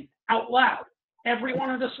saying out loud, every one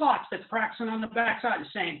of the slots that's practicing on the backside is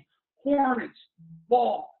saying Hornets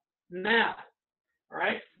ball now. All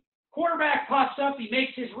right? Quarterback pops up, he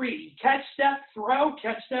makes his read. Catch, step, throw,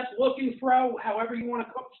 catch, step, looking, throw, however you want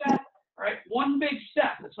to coach that. All right, one big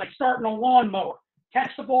step. It's like starting a lawnmower.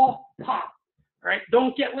 Catch the ball, pop. All right,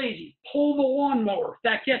 don't get lazy. Pull the lawnmower.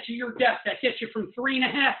 That gets you your depth. That gets you from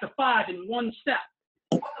 3.5 to 5 in one step.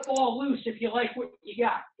 Put the ball loose if you like what you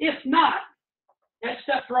got. If not, catch,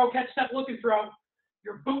 step, throw, catch, step, looking, throw.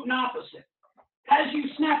 You're booting opposite. As you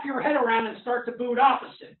snap your head around and start to boot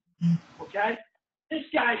opposite, okay? This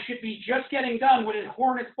guy should be just getting done with his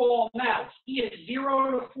Hornets ball now. He is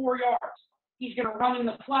 0 to 4 yards. He's going to run in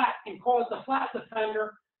the flat and cause the flat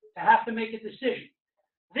defender to have to make a decision.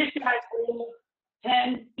 This guy's roll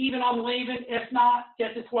 10, even on leaving. If not,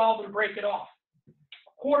 get to 12 and break it off.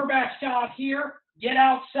 Quarterback's job here, get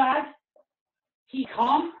outside. He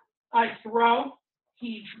come, I throw.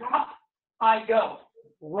 He drop, I go.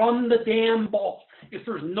 Run the damn ball. If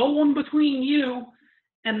there's no one between you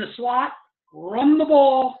and the slot, run the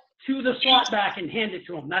ball to the slot back and hand it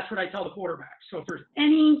to him. That's what I tell the quarterback. So if there's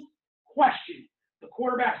any question, the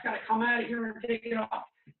quarterback's got to come out of here and take it off.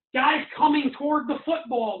 Guys coming toward the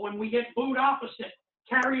football when we get booed opposite,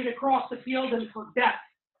 carry it across the field and for depth.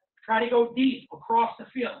 Try to go deep across the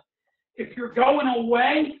field. If you're going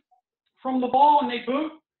away from the ball and they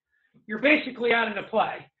boot, you're basically out of the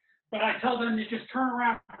play. But I tell them to just turn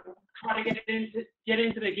around, try to get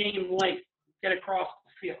into the game late, get across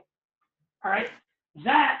the field. All right,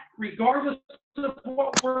 that, regardless of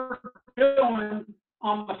what we're doing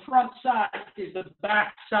on the front side, is the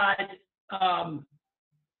backside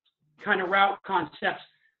kind of route concepts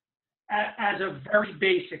as a very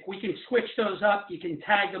basic. We can switch those up. You can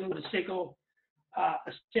tag them with a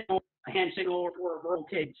hand signal, or a verbal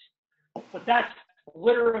cadence. But that's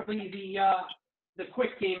literally the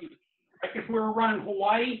quick game. Like if we were running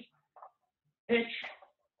Hawaii, pitch,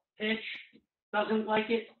 doesn't like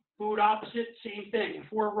it. Boot opposite, same thing.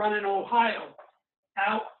 If we're running Ohio,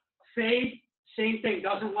 out, fade, same thing.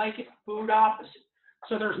 Doesn't like it, boot opposite.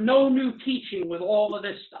 So there's no new teaching with all of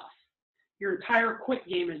this stuff. Your entire quick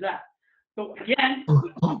game is that. So again,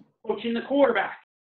 coaching the quarterback.